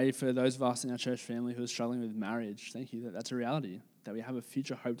 Father, we pray for those of us in our church family who are struggling with marriage. Thank you that that's a reality, that we have a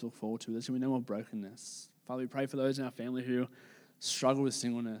future hope to look forward to. There's going to be no more brokenness. Father, we pray for those in our family who struggle with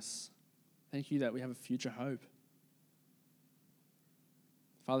singleness. Thank you that we have a future hope.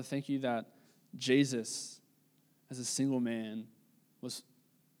 Father, thank you that Jesus, as a single man, was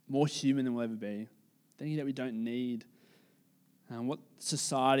more human than we'll ever be. Thank you that we don't need what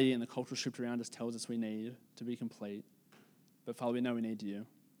society and the cultural shift around us tells us we need to be complete. But Father, we know we need you.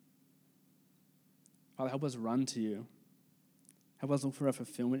 Father, help us run to you. Help us look for our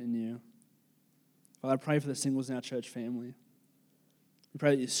fulfillment in you. Father, I pray for the singles in our church family. We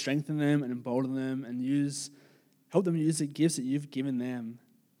pray that you strengthen them and embolden them and help them use the gifts that you've given them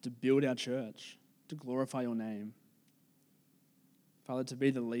to build our church, to glorify your name. Father, to be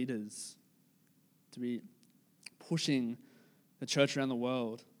the leaders, to be pushing the church around the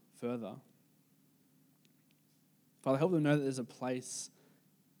world further. Father, help them know that there's a place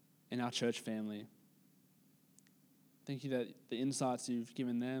in our church family. Thank you that the insights you've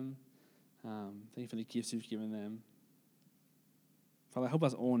given them, thank you for the gifts you've given them. Father, help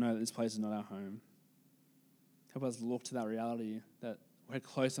us all know that this place is not our home. Help us look to that reality that we're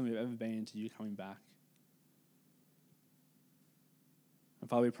closer than we've ever been to you coming back. And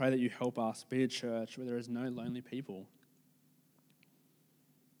Father, we pray that you help us be a church where there is no lonely people.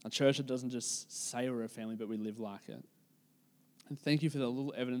 A church that doesn't just say we're a family, but we live like it. And thank you for the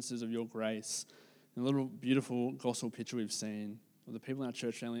little evidences of your grace and the little beautiful gospel picture we've seen of the people in our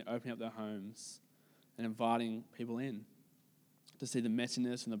church family opening up their homes and inviting people in to see the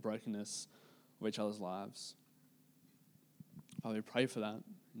messiness and the brokenness of each other's lives. Father, we pray for that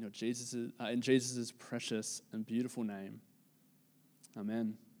in Jesus' precious and beautiful name.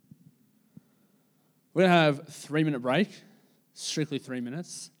 Amen. We're going to have a 3-minute break. strictly 3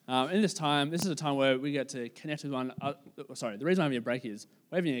 minutes. In this time, this is a time where we get to connect with one. The reason I'm having a break is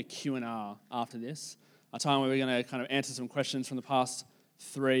we're having a Q&R after this, a time where we're going to kind of answer some questions from the past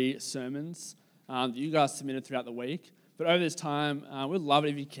 3 sermons that you guys submitted throughout the week. But over this time, we'd love it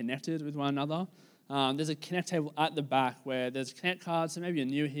if you connected with one another. There's a connect table at the back where there's connect cards, so maybe you're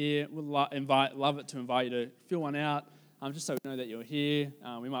new here. We'd love it to invite you to fill one out, just so we know that you're here.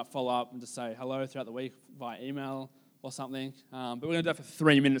 We might follow up and just say hello throughout the week via email or something. But we're going to do that for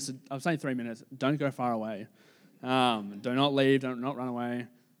 3 minutes. I'm saying 3 minutes. Don't go far away. Do not leave. Do not run away.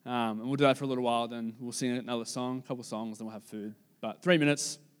 And we'll do that for a little while. Then we'll sing another song, a couple songs, then we'll have food. But 3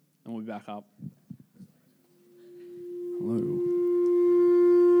 minutes, and we'll be back up. Hello.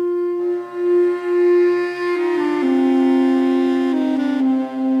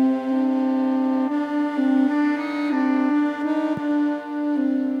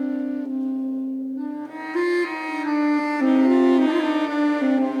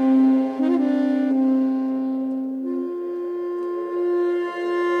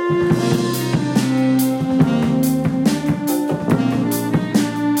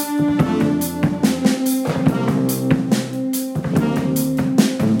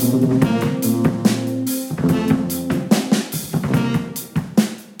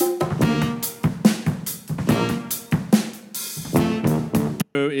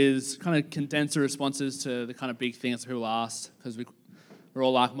 Is kind of condense the responses to the kind of big things people asked, because we're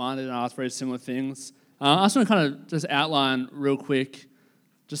all like-minded and asked very similar things. I just want to kind of just outline real quick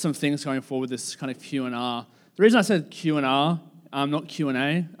just some things going forward with this kind of Q&R. The reason I said Q&R, not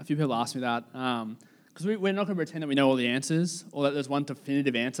Q&A, a few people asked me that, because we're not going to pretend that we know all the answers or that there's one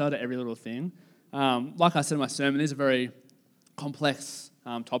definitive answer to every little thing. Like I said in my sermon, these are very complex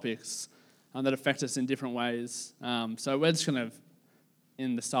topics that affect us in different ways. So we're just going to,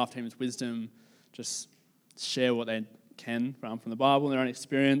 in the staff team's wisdom, just share what they can from the Bible and their own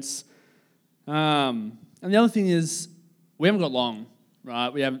experience. And the other thing is, we haven't got long,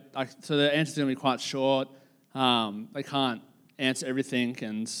 right? So the answer's going to be quite short. They can't answer everything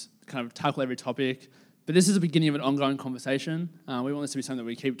and kind of tackle every topic. But this is the beginning of an ongoing conversation. We want this to be something that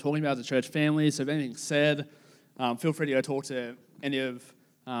we keep talking about as a church family. So if anything's said, feel free to go talk to any of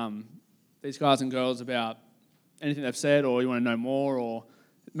these guys and girls about anything they've said, or you want to know more, or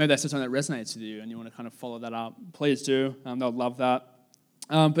maybe that's something that resonates with you and you want to kind of follow that up. Please do. They'll love that.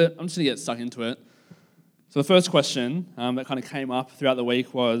 But I'm just going to get stuck into it. So the first question that kind of came up throughout the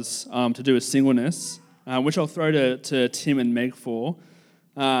week was to do with singleness, which I'll throw to Tim and Meg for.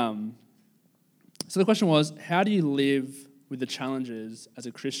 So the question was, how do you live with the challenges as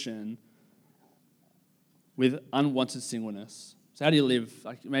a Christian with unwanted singleness? So how do you live?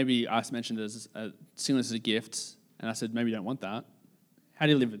 Like maybe I mentioned it as singleness is a gift, and I said maybe you don't want that. How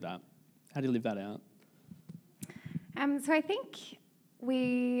do you live with that? How do you live that out? So I think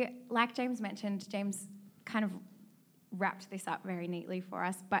like James mentioned, James kind of wrapped this up very neatly for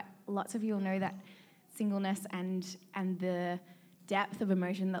us, but lots of you will know that singleness and the depth of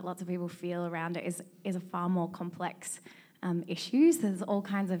emotion that lots of people feel around it is a far more complex issue. So there's all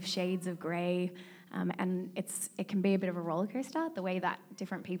kinds of shades of grey, and it can be a bit of a roller coaster, the way that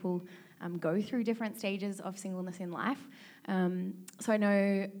different people go through different stages of singleness in life. So I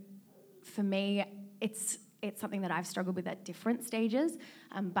know for me, it's something that I've struggled with at different stages,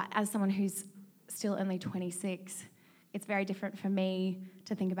 but as someone who's still only 26, it's very different for me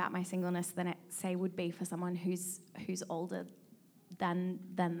to think about my singleness than it, say, would be for someone who's older than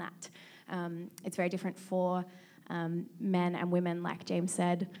that. It's very different for men and women, like James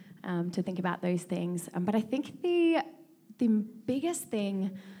said, to think about those things. But I think the biggest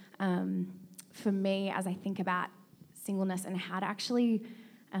thing for me as I think about singleness and how to actually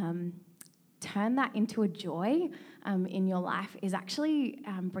turn that into a joy in your life is actually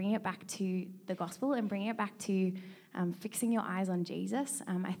bringing it back to the gospel and bringing it back to fixing your eyes on Jesus.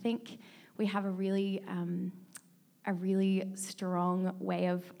 I think we have a really strong way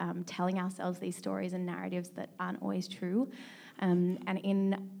of telling ourselves these stories and narratives that aren't always true. And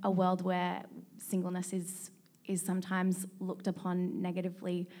in a world where singleness is sometimes looked upon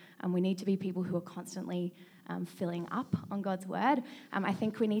negatively, we need to be people who are constantly filling up on God's word. I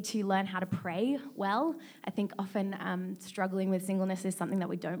think we need to learn how to pray well. I think often struggling with singleness is something that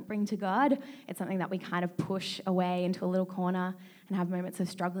we don't bring to God. It's something that we kind of push away into a little corner and have moments of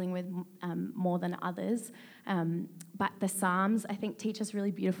struggling with more than others. But the Psalms, I think, teach us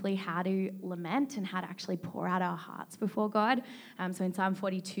really beautifully how to lament and how to actually pour out our hearts before God. So in Psalm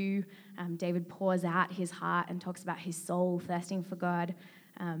 42, David pours out his heart and talks about his soul thirsting for God.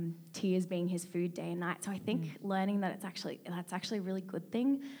 tears being his food day and night. So I think learning that that's actually a really good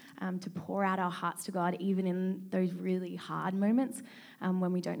thing, to pour out our hearts to God even in those really hard moments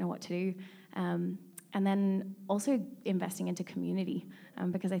when we don't know what to do. And then also investing into community,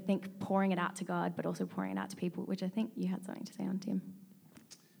 because I think pouring it out to God, but also pouring it out to people, which I think you had something to say on, Tim.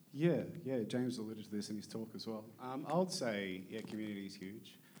 Yeah, James alluded to this in his talk as well. I would say, community is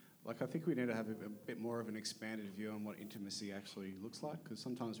huge. Like, I think we need to have a bit more of an expanded view on what intimacy actually looks like, because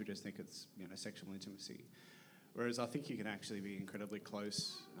sometimes we just think it's, sexual intimacy. Whereas I think you can actually be incredibly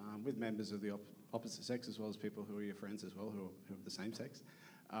close with members of the opposite sex, as well as people who are your friends as well, who are the same sex.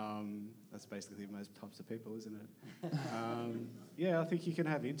 That's basically most types of people, isn't it? I think you can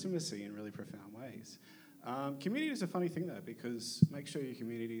have intimacy in really profound ways. Community is a funny thing, though, because make sure your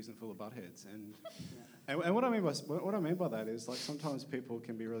community isn't full of buttheads. And what I mean by that is, like, sometimes people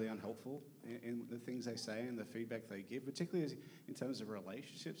can be really unhelpful in the things they say and the feedback they give, particularly in terms of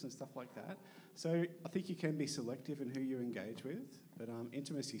relationships and stuff like that. So I think you can be selective in who you engage with, but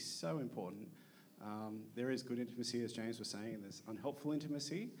intimacy is so important. There is good intimacy, as James was saying, and there's unhelpful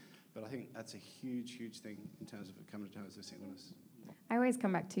intimacy, but I think that's a huge, huge thing in terms of coming to terms with singleness. I always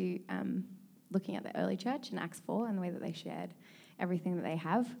come back to looking at the early church in Acts 4 and the way that they shared everything that they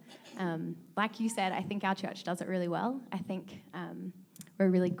have. Like you said, I think our church does it really well. I think we're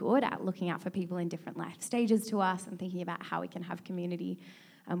really good at looking out for people in different life stages to us and thinking about how we can have community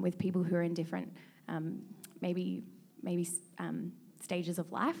with people who are in different maybe stages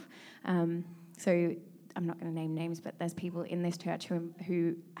of life. So I'm not going to name names, but there's people in this church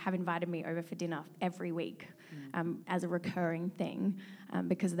who have invited me over for dinner every week as a recurring thing,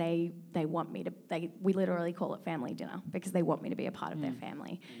 because they want me to, we literally call it family dinner, because they want me to be a part of their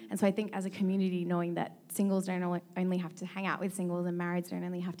family. And so I think as a community, knowing that singles don't only have to hang out with singles and marrieds don't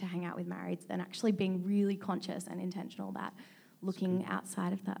only have to hang out with marrieds, and actually being really conscious and intentional about looking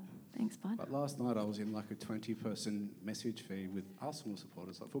outside of that. Thanks, bud. But last night I was in like a 20-person message feed with Arsenal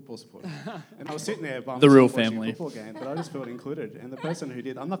supporters, like football supporters. And I was sitting there by The real myself watching family. a football game, but I just felt included. And the person who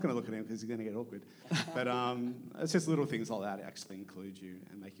did, I'm not going to look at him because he's going to get awkward. But it's just little things like that actually include you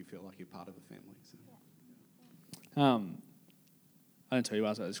and make you feel like you're part of a family. So. I didn't tell you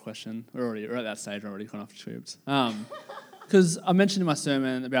guys about this question. We're at that stage. We're already gone off script. Because I mentioned in my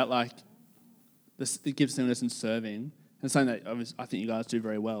sermon about like the gift singleness and serving. It's something that I think you guys do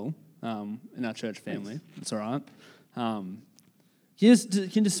very well in our church family. It's all right. Can you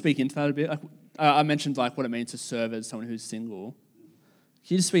just speak into that a bit? Like, I mentioned like what it means to serve as someone who's single.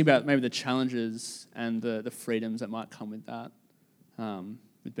 Can you just speak about maybe the challenges and the freedoms that might come with that,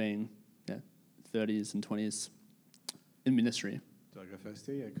 with being 30s and 20s in ministry? Do I go first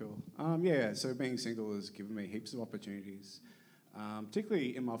here? Yeah, cool. So being single has given me heaps of opportunities.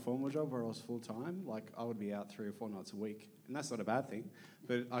 Particularly in my former job where I was full-time, like I would be out 3 or 4 nights a week, and that's not a bad thing,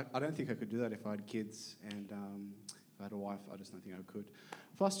 but I don't think I could do that if I had kids, and if I had a wife, I just don't think I could.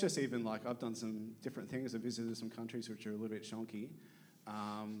 Plus just even like I've done some different things, I've visited some countries which are a little bit shonky,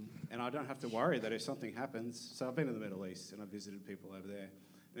 and I don't have to worry that if something happens, so I've been in the Middle East and I've visited people over there,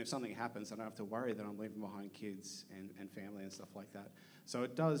 and if something happens, I don't have to worry that I'm leaving behind kids and family and stuff like that. So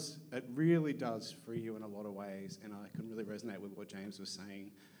it really does free you in a lot of ways, and I can really resonate with what James was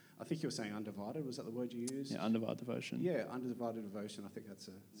saying. I think you were saying undivided, was that the word you used? Yeah, undivided devotion. Yeah, undivided devotion, I think that's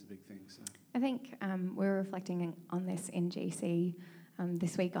a big thing. So. I think we're reflecting on this in GC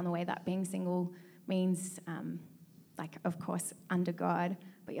this week on the way that being single means, of course, under God,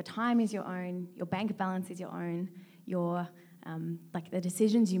 but your time is your own, your bank balance is your own, your the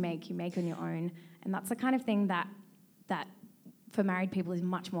decisions you make on your own, and that's the kind of thing that for married people is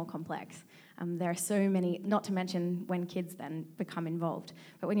much more complex. There are so many, not to mention when kids then become involved.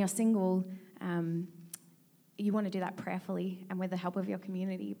 But when you're single, you want to do that prayerfully and with the help of your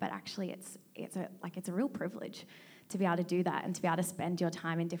community. But actually, it's a real privilege to be able to do that and to be able to spend your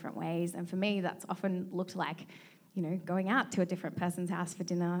time in different ways. And for me, that's often looked like, going out to a different person's house for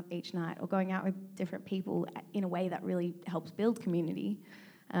dinner each night, or going out with different people in a way that really helps build community,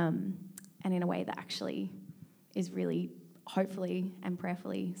 and in a way that actually is really hopefully and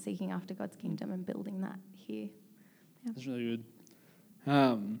prayerfully seeking after God's kingdom and building that here. Yeah. That's really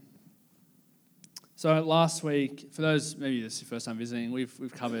good. So last week, for those, maybe this is your first time visiting,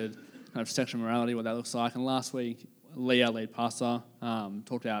 we've covered kind of sexual morality, what that looks like. And last week, Lee, our lead pastor,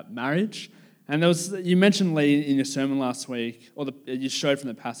 talked about marriage. And you mentioned, Lee, in your sermon last week, you showed from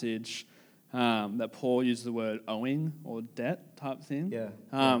the passage that Paul used the word owing or debt type thing. Yeah.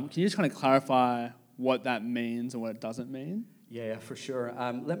 Can you just kind of clarify what that means and what it doesn't mean? Yeah, for sure.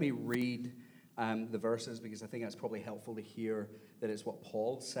 Let me read the verses, because I think that's probably helpful to hear that it's what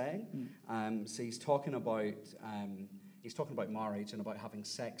Paul's saying. So he's talking about he's talking about marriage and about having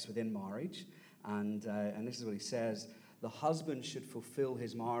sex within marriage. And this is what he says: the husband should fulfill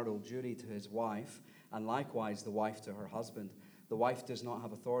his marital duty to his wife, and likewise the wife to her husband. The wife does not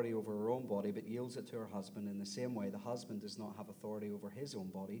have authority over her own body, but yields it to her husband. In the same way, the husband does not have authority over his own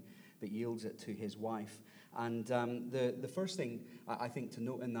body, but yields it to his wife. And the first thing I think to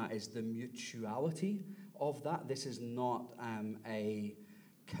note in that is the mutuality of that. This is not a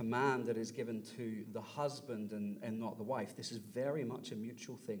command that is given to the husband and not the wife. This is very much a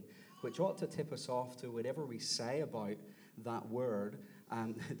mutual thing, which ought to tip us off to whatever we say about that word,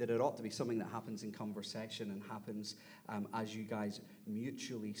 that it ought to be something that happens in conversation and happens as you guys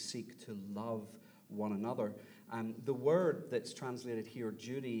mutually seek to love one another. The word that's translated here,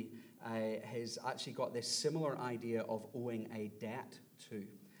 duty, has actually got this similar idea of owing a debt to.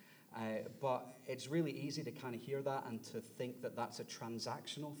 But it's really easy to kind of hear that and to think that that's a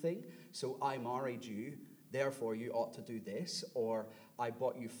transactional thing. So I married you, therefore you ought to do this. Or I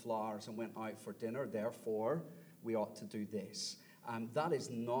bought you flowers and went out for dinner, therefore we ought to do this. That is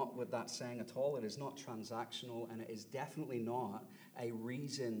not what that's saying at all. It is not transactional, and it is definitely not a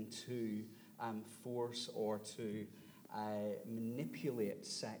reason to force or to manipulate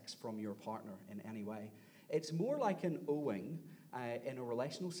sex from your partner in any way. It's more like an owing in a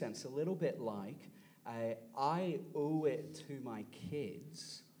relational sense, a little bit like I owe it to my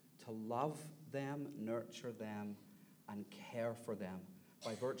kids to love them, nurture them, and care for them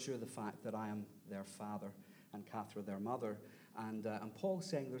by virtue of the fact that I am their father and Catherine their mother. And Paul's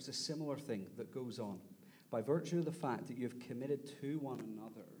saying there's a similar thing that goes on. By virtue of the fact that you've committed to one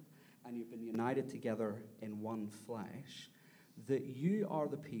another and you've been united together in one flesh, that you are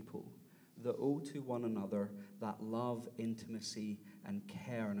the people that owe to one another that love, intimacy, and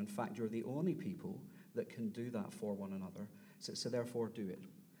care. And in fact, you're the only people that can do that for one another. So therefore, do it,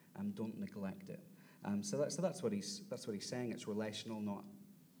 and don't neglect it. So that's what he's saying. It's relational, not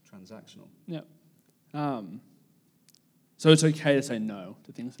transactional. Yeah. So it's okay to say no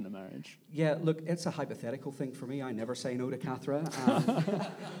to things in a marriage? Yeah, look, it's a hypothetical thing for me. I never say no to Cathra.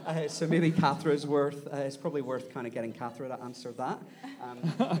 So maybe Cathra is it's probably worth kind of getting Cathra to answer that.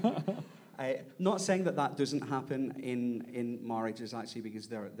 Not saying that doesn't happen in marriages, actually, because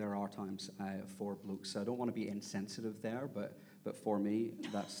there are times for blokes. So I don't want to be insensitive there, but for me,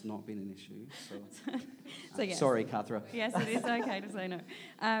 that's not been an issue. So yes. Sorry, Cathra. Yes, it is okay to say no.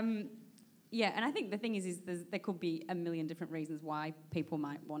 Yeah, and I think the thing is there could be a million different reasons why people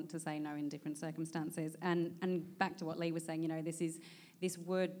might want to say no in different circumstances. And back to what Lee was saying, this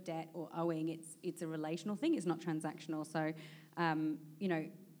word debt or owing, it's a relational thing. It's not transactional. So,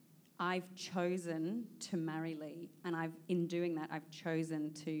 I've chosen to marry Lee, and in doing that,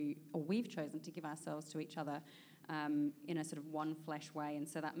 we've chosen to give ourselves to each other in a sort of one flesh way. And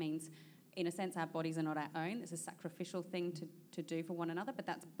so that means, in a sense, our bodies are not our own. It's a sacrificial thing to do for one another, but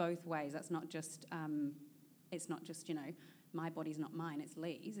that's both ways. That's not just, it's not just, my body's not mine, it's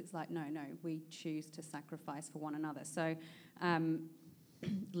Lee's. It's like, no, we choose to sacrifice for one another. So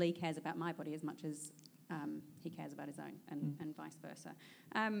Lee cares about my body as much as he cares about his own, and vice versa.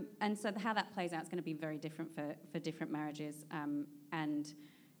 And so how that plays out is going to be very different for different marriages. And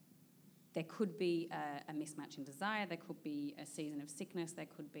there could be a mismatch in desire, there could be a season of sickness, there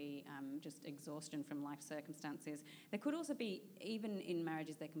could be just exhaustion from life circumstances. There could also be, even in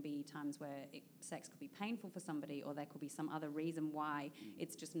marriages, there can be times where sex could be painful for somebody, or there could be some other reason why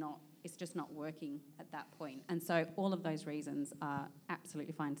it's just not working at that point. And so all of those reasons are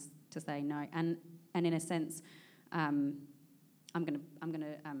absolutely fine to say no. And in a sense, I'm going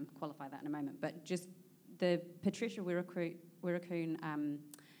to qualify that in a moment, but just the Patricia Wirakoon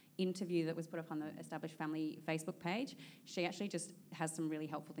interview that was put up on the Established Family Facebook page, she actually just has some really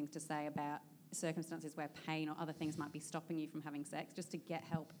helpful things to say about circumstances where pain or other things might be stopping you from having sex, just to get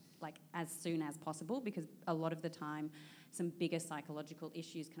help as soon as possible, because a lot of the time some bigger psychological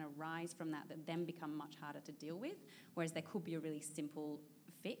issues can arise from that then become much harder to deal with, whereas there could be a really simple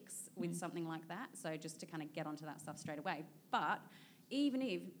fix with something like that. So just to kind of get onto that stuff straight away. But even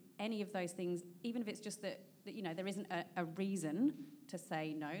if any of those things, even if it's just that there isn't a reason to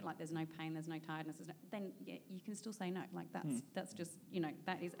say no, like there's no pain, there's no tiredness, then yeah, you can still say no. Like that's just,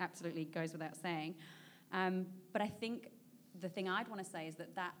 that is absolutely goes without saying. But I think the thing I'd want to say is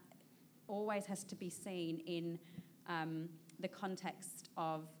that always has to be seen in the context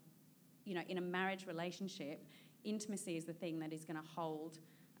of, in a marriage relationship, intimacy is the thing that is going to hold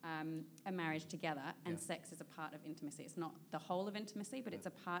a marriage together, and sex is a part of intimacy. It's not the whole of intimacy, but it's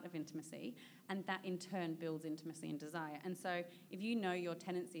a part of intimacy, and that in turn builds intimacy and desire. And so if your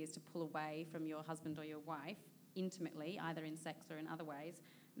tendency is to pull away from your husband or your wife, intimately, either in sex or in other ways,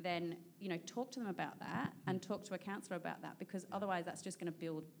 then, talk to them about that and talk to a counsellor about that, because otherwise that's just going to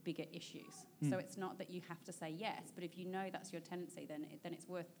build bigger issues. So it's not that you have to say yes, but if you know that's your tendency, then it's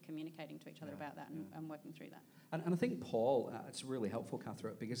worth communicating to each other about that and working through that. And I think Paul, it's really helpful,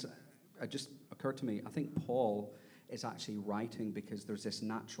 Catherine, because it just occurred to me, I think Paul is actually writing because there's this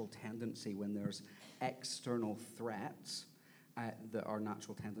natural tendency when there's external threats, that our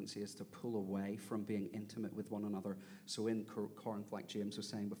natural tendency is to pull away from being intimate with one another. So in Corinth, like James was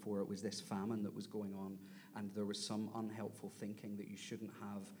saying before, it was this famine that was going on, and there was some unhelpful thinking that you shouldn't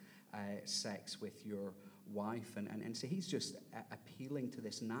have sex with your wife. And so he's just appealing to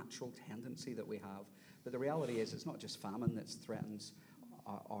this natural tendency that we have. But the reality is it's not just famine that threatens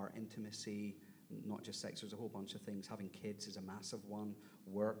our intimacy, not just sex. There's a whole bunch of things. Having kids is a massive one.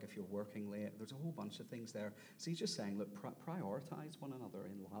 Work, if you're working late, there's a whole bunch of things there. So he's just saying, look, prioritize one another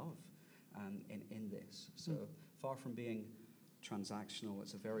in love in this. So far from being transactional,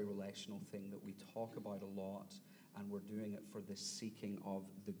 it's a very relational thing that we talk about a lot, and we're doing it for the seeking of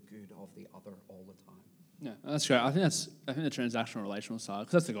the good of the other all the time. Yeah, that's great. I think the transactional relational side,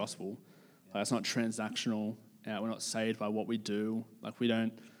 because that's the gospel. Like, it's not transactional. We're not saved by what we do. Like, we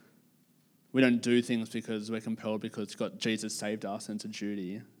don't do things because we're compelled because Jesus saved us and it's a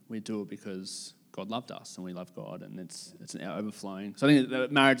duty. We do it because God loved us and we love God, and it's an overflowing. So I think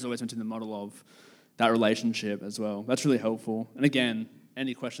that marriage is always meant to be the model of that relationship as well. That's really helpful. And again,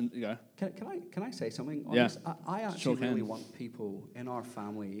 any questions? You go. Can I say something on Yeah. this? I actually Sure really want people in our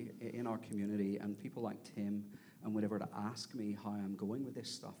family, in our community, and people like Tim and whatever to ask me how I'm going with this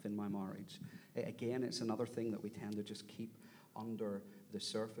stuff in my marriage. Again, it's another thing that we tend to just keep under the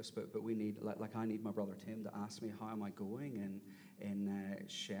surface, but we need, like I need my brother Tim to ask me how am I going in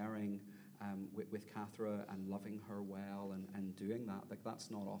sharing with Cathra and loving her well and doing that. Like,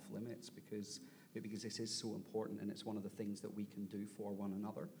 that's not off limits because this is so important, and it's one of the things that we can do for one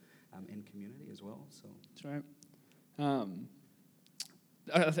another in community as well. So That's right.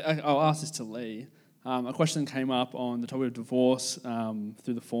 I'll ask this to Lee. A question came up on the topic of divorce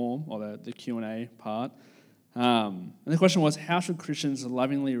through the form, or the Q&A part. And the question was, how should Christians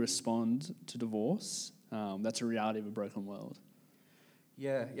lovingly respond to divorce? That's a reality of a broken world.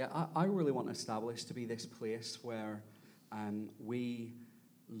 Yeah. I really want to establish to be this place where we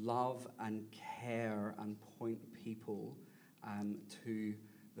love and care and point people to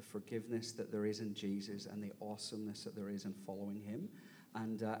the forgiveness that there is in Jesus and the awesomeness that there is in following him.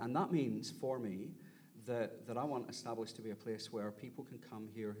 And that means for me that I want established to be a place where people can come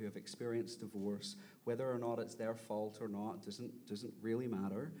here who have experienced divorce, whether or not it's their fault or not, doesn't really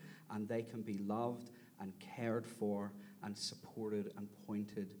matter, and they can be loved and cared for and supported and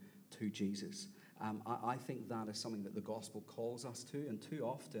pointed to Jesus. I think that is something that the gospel calls us to, and too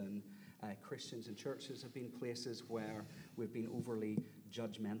often Christians and churches have been places where we've been overly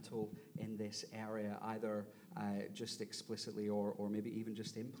judgmental in this area, either just explicitly or maybe even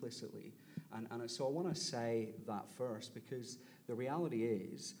just implicitly. And so I want to say that first, because the reality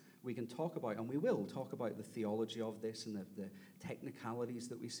is we can talk about, and we will talk about the theology of this and the technicalities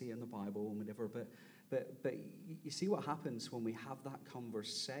that we see in the Bible and whatever, but you see what happens when we have that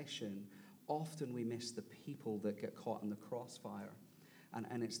conversation. Often we miss the people that get caught in the crossfire,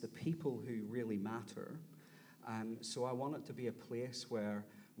 and it's the people who really matter. So I want it to be a place where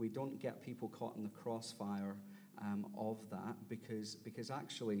we don't get people caught in the crossfire of that, because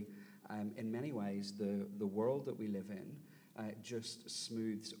actually, in many ways, the world that we live in just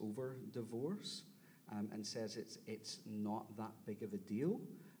smooths over divorce and says it's not that big of a deal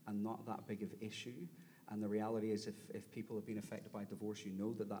and not that big of an issue. And the reality is, if people have been affected by divorce, you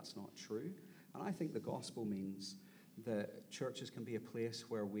know that that's not true. And I think the gospel means that churches can be a place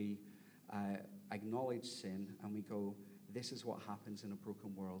where we acknowledge sin and we go, this is what happens in a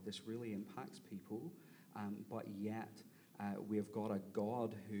broken world. This really impacts people, but yet we have got a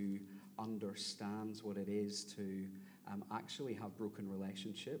God who understands what it is to actually have broken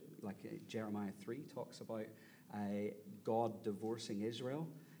relationship. Like Jeremiah 3 talks about God divorcing Israel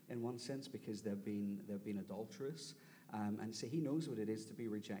in one sense because they've been adulterous. And so he knows what it is to be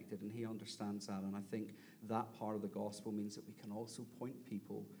rejected, and he understands that. And I think that part of the gospel means that we can also point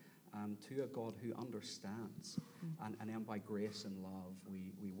people to a God who understands. And then by grace and love,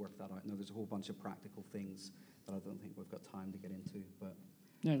 we work that out. Now, there's a whole bunch of practical things that I don't think we've got time to get into. But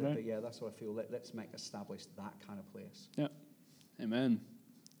yeah, that's what I feel. Let's establish that kind of place. Yeah. Amen.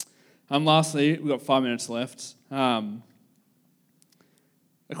 Lastly, we've got 5 minutes left. A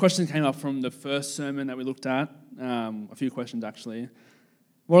question came up from the first sermon that we looked at, a few questions actually.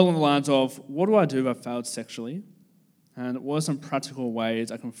 More along the lines of, what do I do if I've failed sexually? And what are some practical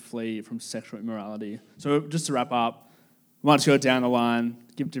ways I can flee from sexual immorality? So just to wrap up, we might just go down the line,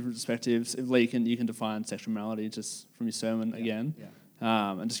 give different perspectives. If Lee, you can define sexual immorality just from your sermon again.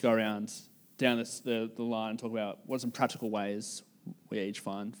 Yeah. And just go around down the line and talk about what are some practical ways we each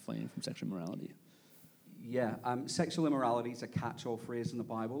find fleeing from sexual immorality. Yeah, sexual immorality is a catch-all phrase in the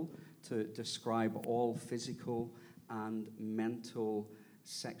Bible to describe all physical and mental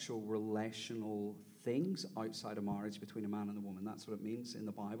sexual relational things outside of marriage between a man and a woman. That's what it means in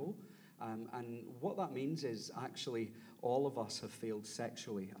the Bible. And what that means is actually all of us have failed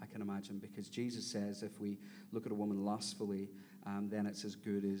sexually, I can imagine, because Jesus says if we look at a woman lustfully, then it's as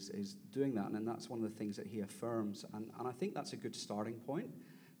good as doing that. And that's one of the things that he affirms. And I think that's a good starting point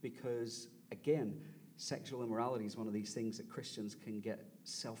because, again, sexual immorality is one of these things that Christians can get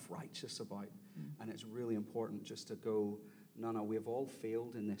self-righteous about. And it's really important just to go, no, we've all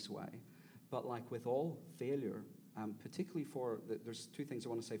failed in this way. But like with all failure, particularly there's two things I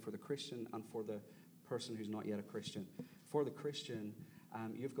want to say for the Christian and for the person who's not yet a Christian. For the Christian,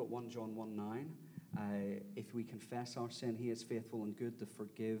 you've got 1 John 1:9. If we confess our sin, he is faithful and good to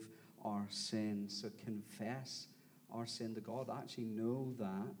forgive our sins. So confess our sin to God. Actually know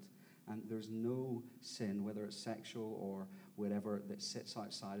that. And there's no sin, whether it's sexual or whatever, that sits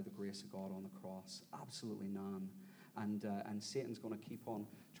outside of the grace of God on the cross. Absolutely none. And Satan's going to keep on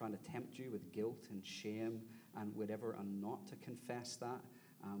trying to tempt you with guilt and shame and whatever, and not to confess that.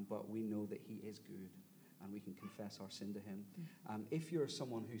 But we know that he is good, and we can confess our sin to him. If you're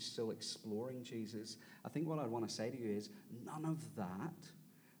someone who's still exploring Jesus, I think what I'd want to say to you is none of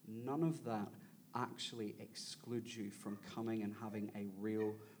that actually excludes you from coming and having a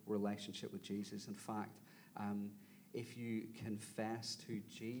real relationship with Jesus. In fact, if you confess to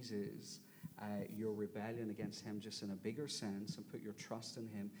Jesus your rebellion against him just in a bigger sense and put your trust in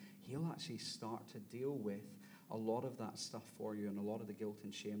him, he'll actually start to deal with a lot of that stuff for you and a lot of the guilt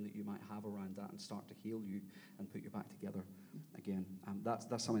and shame that you might have around that and start to heal you and put you back together again.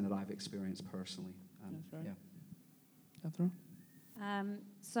 That's something that I've experienced personally. That's right. Yeah. Catherine?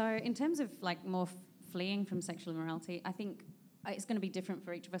 So in terms of like more fleeing from sexual immorality, I think it's going to be different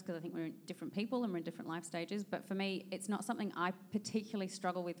for each of us because I think we're different people and we're in different life stages. But for me, it's not something I particularly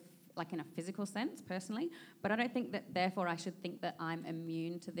struggle with like in a physical sense personally, but I don't think that therefore I should think that I'm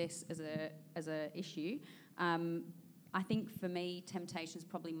immune to this as a issue. I think for me, temptations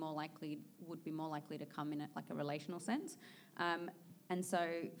probably would be more likely to come in like a relational sense. And so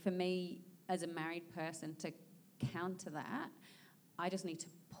for me, as a married person, to counter that, I just need to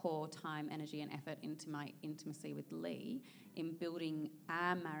pour time, energy, and effort into my intimacy with Lee in building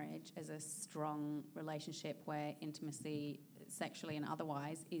our marriage as a strong relationship where intimacy, sexually and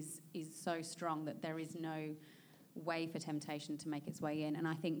otherwise, is so strong that there is no way for temptation to make its way in. And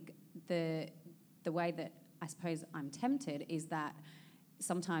I think the way that I suppose I'm tempted is that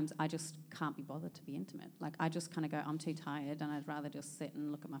sometimes I just can't be bothered to be intimate. Like I just kind of go, I'm too tired and I'd rather just sit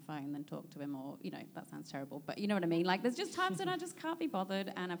and look at my phone than talk to him, or, that sounds terrible, but you know what I mean? Like there's just times that I just can't be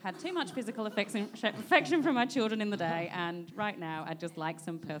bothered and I've had too much physical affection from my children in the day, and right now I'd just like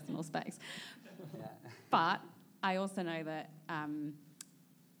some personal space. Yeah. But I also know that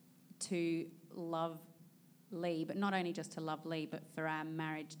to love Lee, but not only just to love Lee, but for our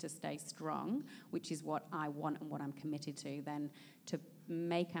marriage to stay strong, which is what I want and what I'm committed to, then to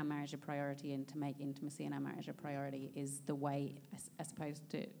make our marriage a priority and to make intimacy in our marriage a priority is the way, I suppose,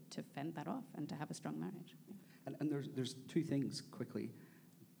 to fend that off and to have a strong marriage. And there's two things quickly.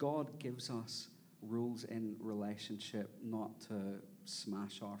 God gives us rules in relationship not to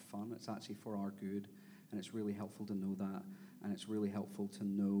smash our fun. It's actually for our good, and it's really helpful to know that, and it's really helpful to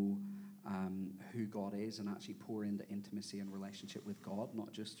know who God is and actually pour into intimacy and relationship with God,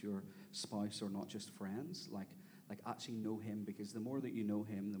 not just your spouse or not just friends. Like actually know him, because the more that you know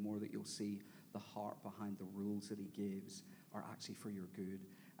him, the more that you'll see the heart behind the rules that he gives are actually for your good.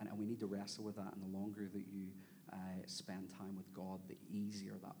 And we need to wrestle with that, and the longer that you spend time with God, the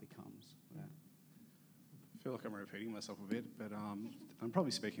easier that becomes. Yeah. I feel like I'm repeating myself a bit, but I'm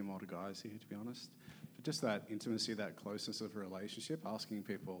probably speaking more to guys here, to be honest. But just that intimacy, that closeness of a relationship, asking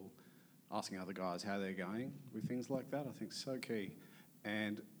other guys how they're going with things like that, I think is so key.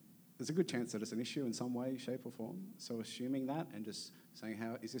 And there's a good chance that it's an issue in some way, shape or form. So assuming that and just saying,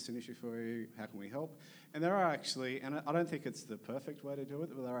 how is this an issue for you? How can we help? And there are actually, and I don't think it's the perfect way to do it,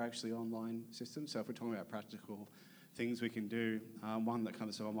 but there are actually online systems. So if we're talking about practical things we can do, one that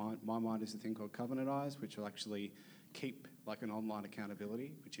comes to my mind is a thing called Covenant Eyes, which will actually keep like an online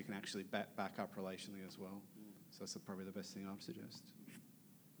accountability, which you can actually back up relationally as well. So that's probably the best thing I would suggest.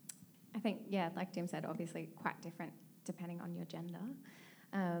 I think, like Tim said, obviously quite different depending on your gender.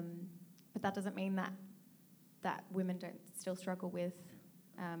 But that doesn't mean that that women don't still struggle with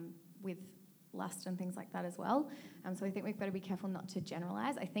lust and things like that as well. So I think we've got to be careful not to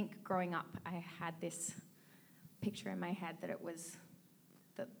generalize. I think growing up, I had this picture in my head that it was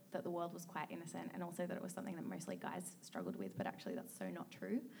that the world was quite innocent, and also that it was something that mostly guys struggled with, but actually that's so not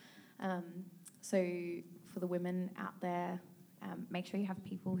true. So for the women out there, make sure you have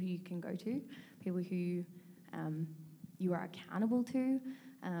people who you can go to, people who you are accountable to.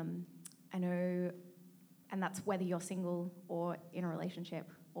 I know, and that's whether you're single or in a relationship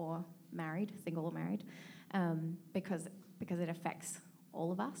or married, single or married, because it affects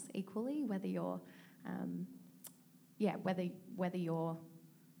all of us equally, whether you're whether you're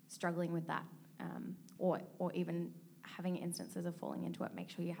struggling with that or even having instances of falling into it. Make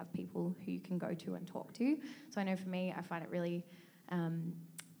sure you have people who you can go to and talk to. So I know for me, I find it really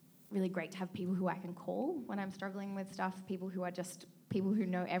really great to have people who I can call when I'm struggling with stuff, people who are just people who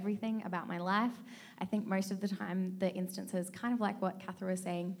know everything about my life. I think most of the time the instances, kind of like what Catherine was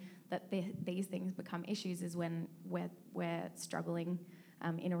saying, that these things become issues is when we're struggling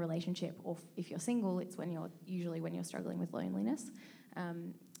in a relationship, or if you're single, it's when you're struggling with loneliness.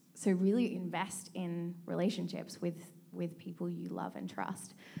 So really invest in relationships with people you love and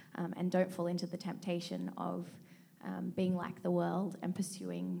trust, and don't fall into the temptation of being like the world and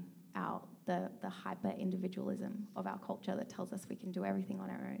pursuing the hyper individualism of our culture that tells us we can do everything on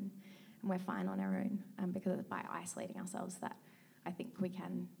our own and we're fine on our own, because it's by isolating ourselves that I think we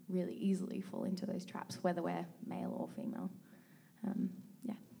can really easily fall into those traps, whether we're male or female.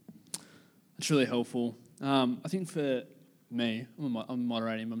 It's really helpful. I think for me, I'm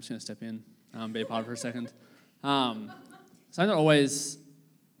moderating, but I'm just going to step in, be a part for a second. Something that always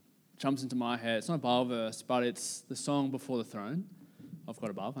jumps into my head, it's not a Bible verse, but it's the song Before the Throne. I've got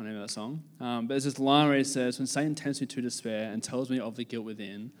above, I know that song. But there's this line where he says, when Satan tempts me to despair and tells me of the guilt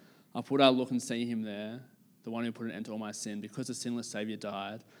within, I put out a look and see him there, the one who put an end to all my sin. Because the sinless Saviour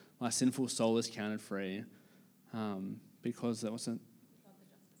died, my sinful soul is counted free. Because that wasn't...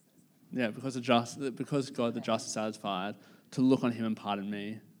 Yeah, because God the just is satisfied, to look on him and pardon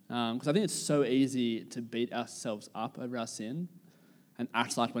me. Because I think it's so easy to beat ourselves up over our sin and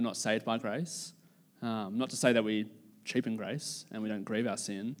act like we're not saved by grace. Not to say that we cheapen grace and we don't grieve our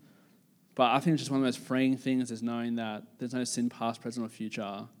sin, but I think it's just one of the most freeing things is knowing that there's no sin past, present, or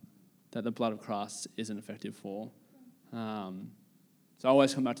future that the blood of Christ isn't effective for. So I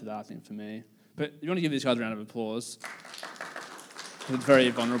always come back to that, I think, for me. But you want to give these guys a round of applause. It's very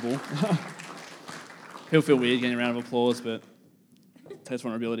vulnerable. He'll feel weird getting a round of applause, but it takes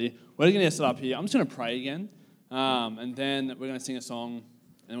vulnerability. We're going to set up here. I'm just going to pray again, and then we're going to sing a song,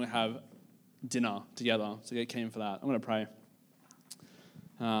 and we're going to have dinner together. So get keen for that. I'm going to pray.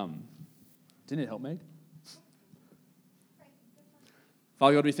 Do you need help, Meg?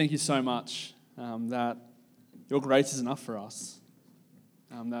 Father God, we thank you so much that your grace is enough for us.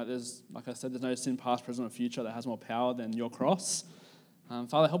 That there's, like I said, there's no sin past, present, or future that has more power than your cross.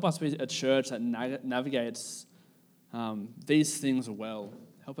 Father, help us be a church that navigates these things well.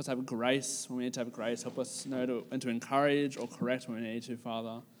 Help us have grace when we need to have grace. Help us know when to encourage or correct when we need to,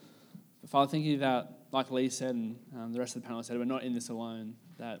 Father. But Father, thank you that, like Lee said and the rest of the panel said, we're not in this alone,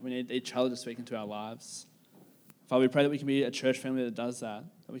 that we need each other to speak into our lives. Father, we pray that we can be a church family that does that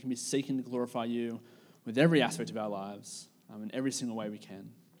we can be seeking to glorify you with every aspect of our lives, in every single way we can.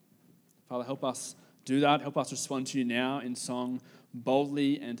 Father, help us do that. Help us respond to you now in song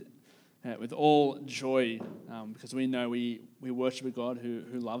boldly and with all joy, because we know we worship a God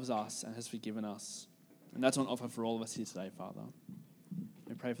who loves us and has forgiven us. And that's on offer for all of us here today, Father.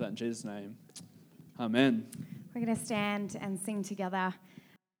 We pray for that in Jesus' name. Amen. We're going to stand and sing together.